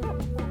Monkeys.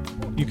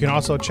 You can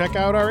also check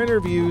out our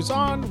interviews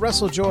on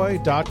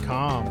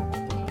WrestleJoy.com.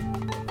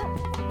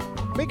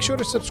 Make sure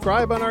to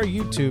subscribe on our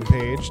YouTube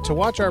page to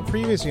watch our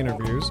previous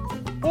interviews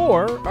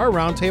or our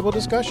roundtable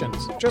discussions.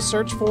 Just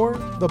search for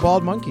The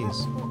Bald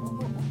Monkeys.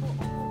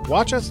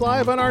 Watch us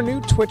live on our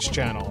new Twitch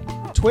channel,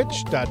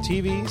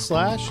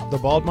 twitch.tv/The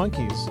Bald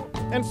Monkeys.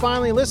 And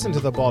finally, listen to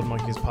The Bald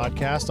Monkeys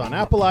podcast on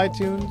Apple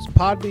iTunes,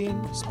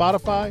 Podbean,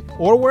 Spotify,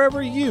 or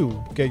wherever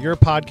you get your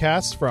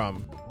podcasts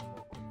from.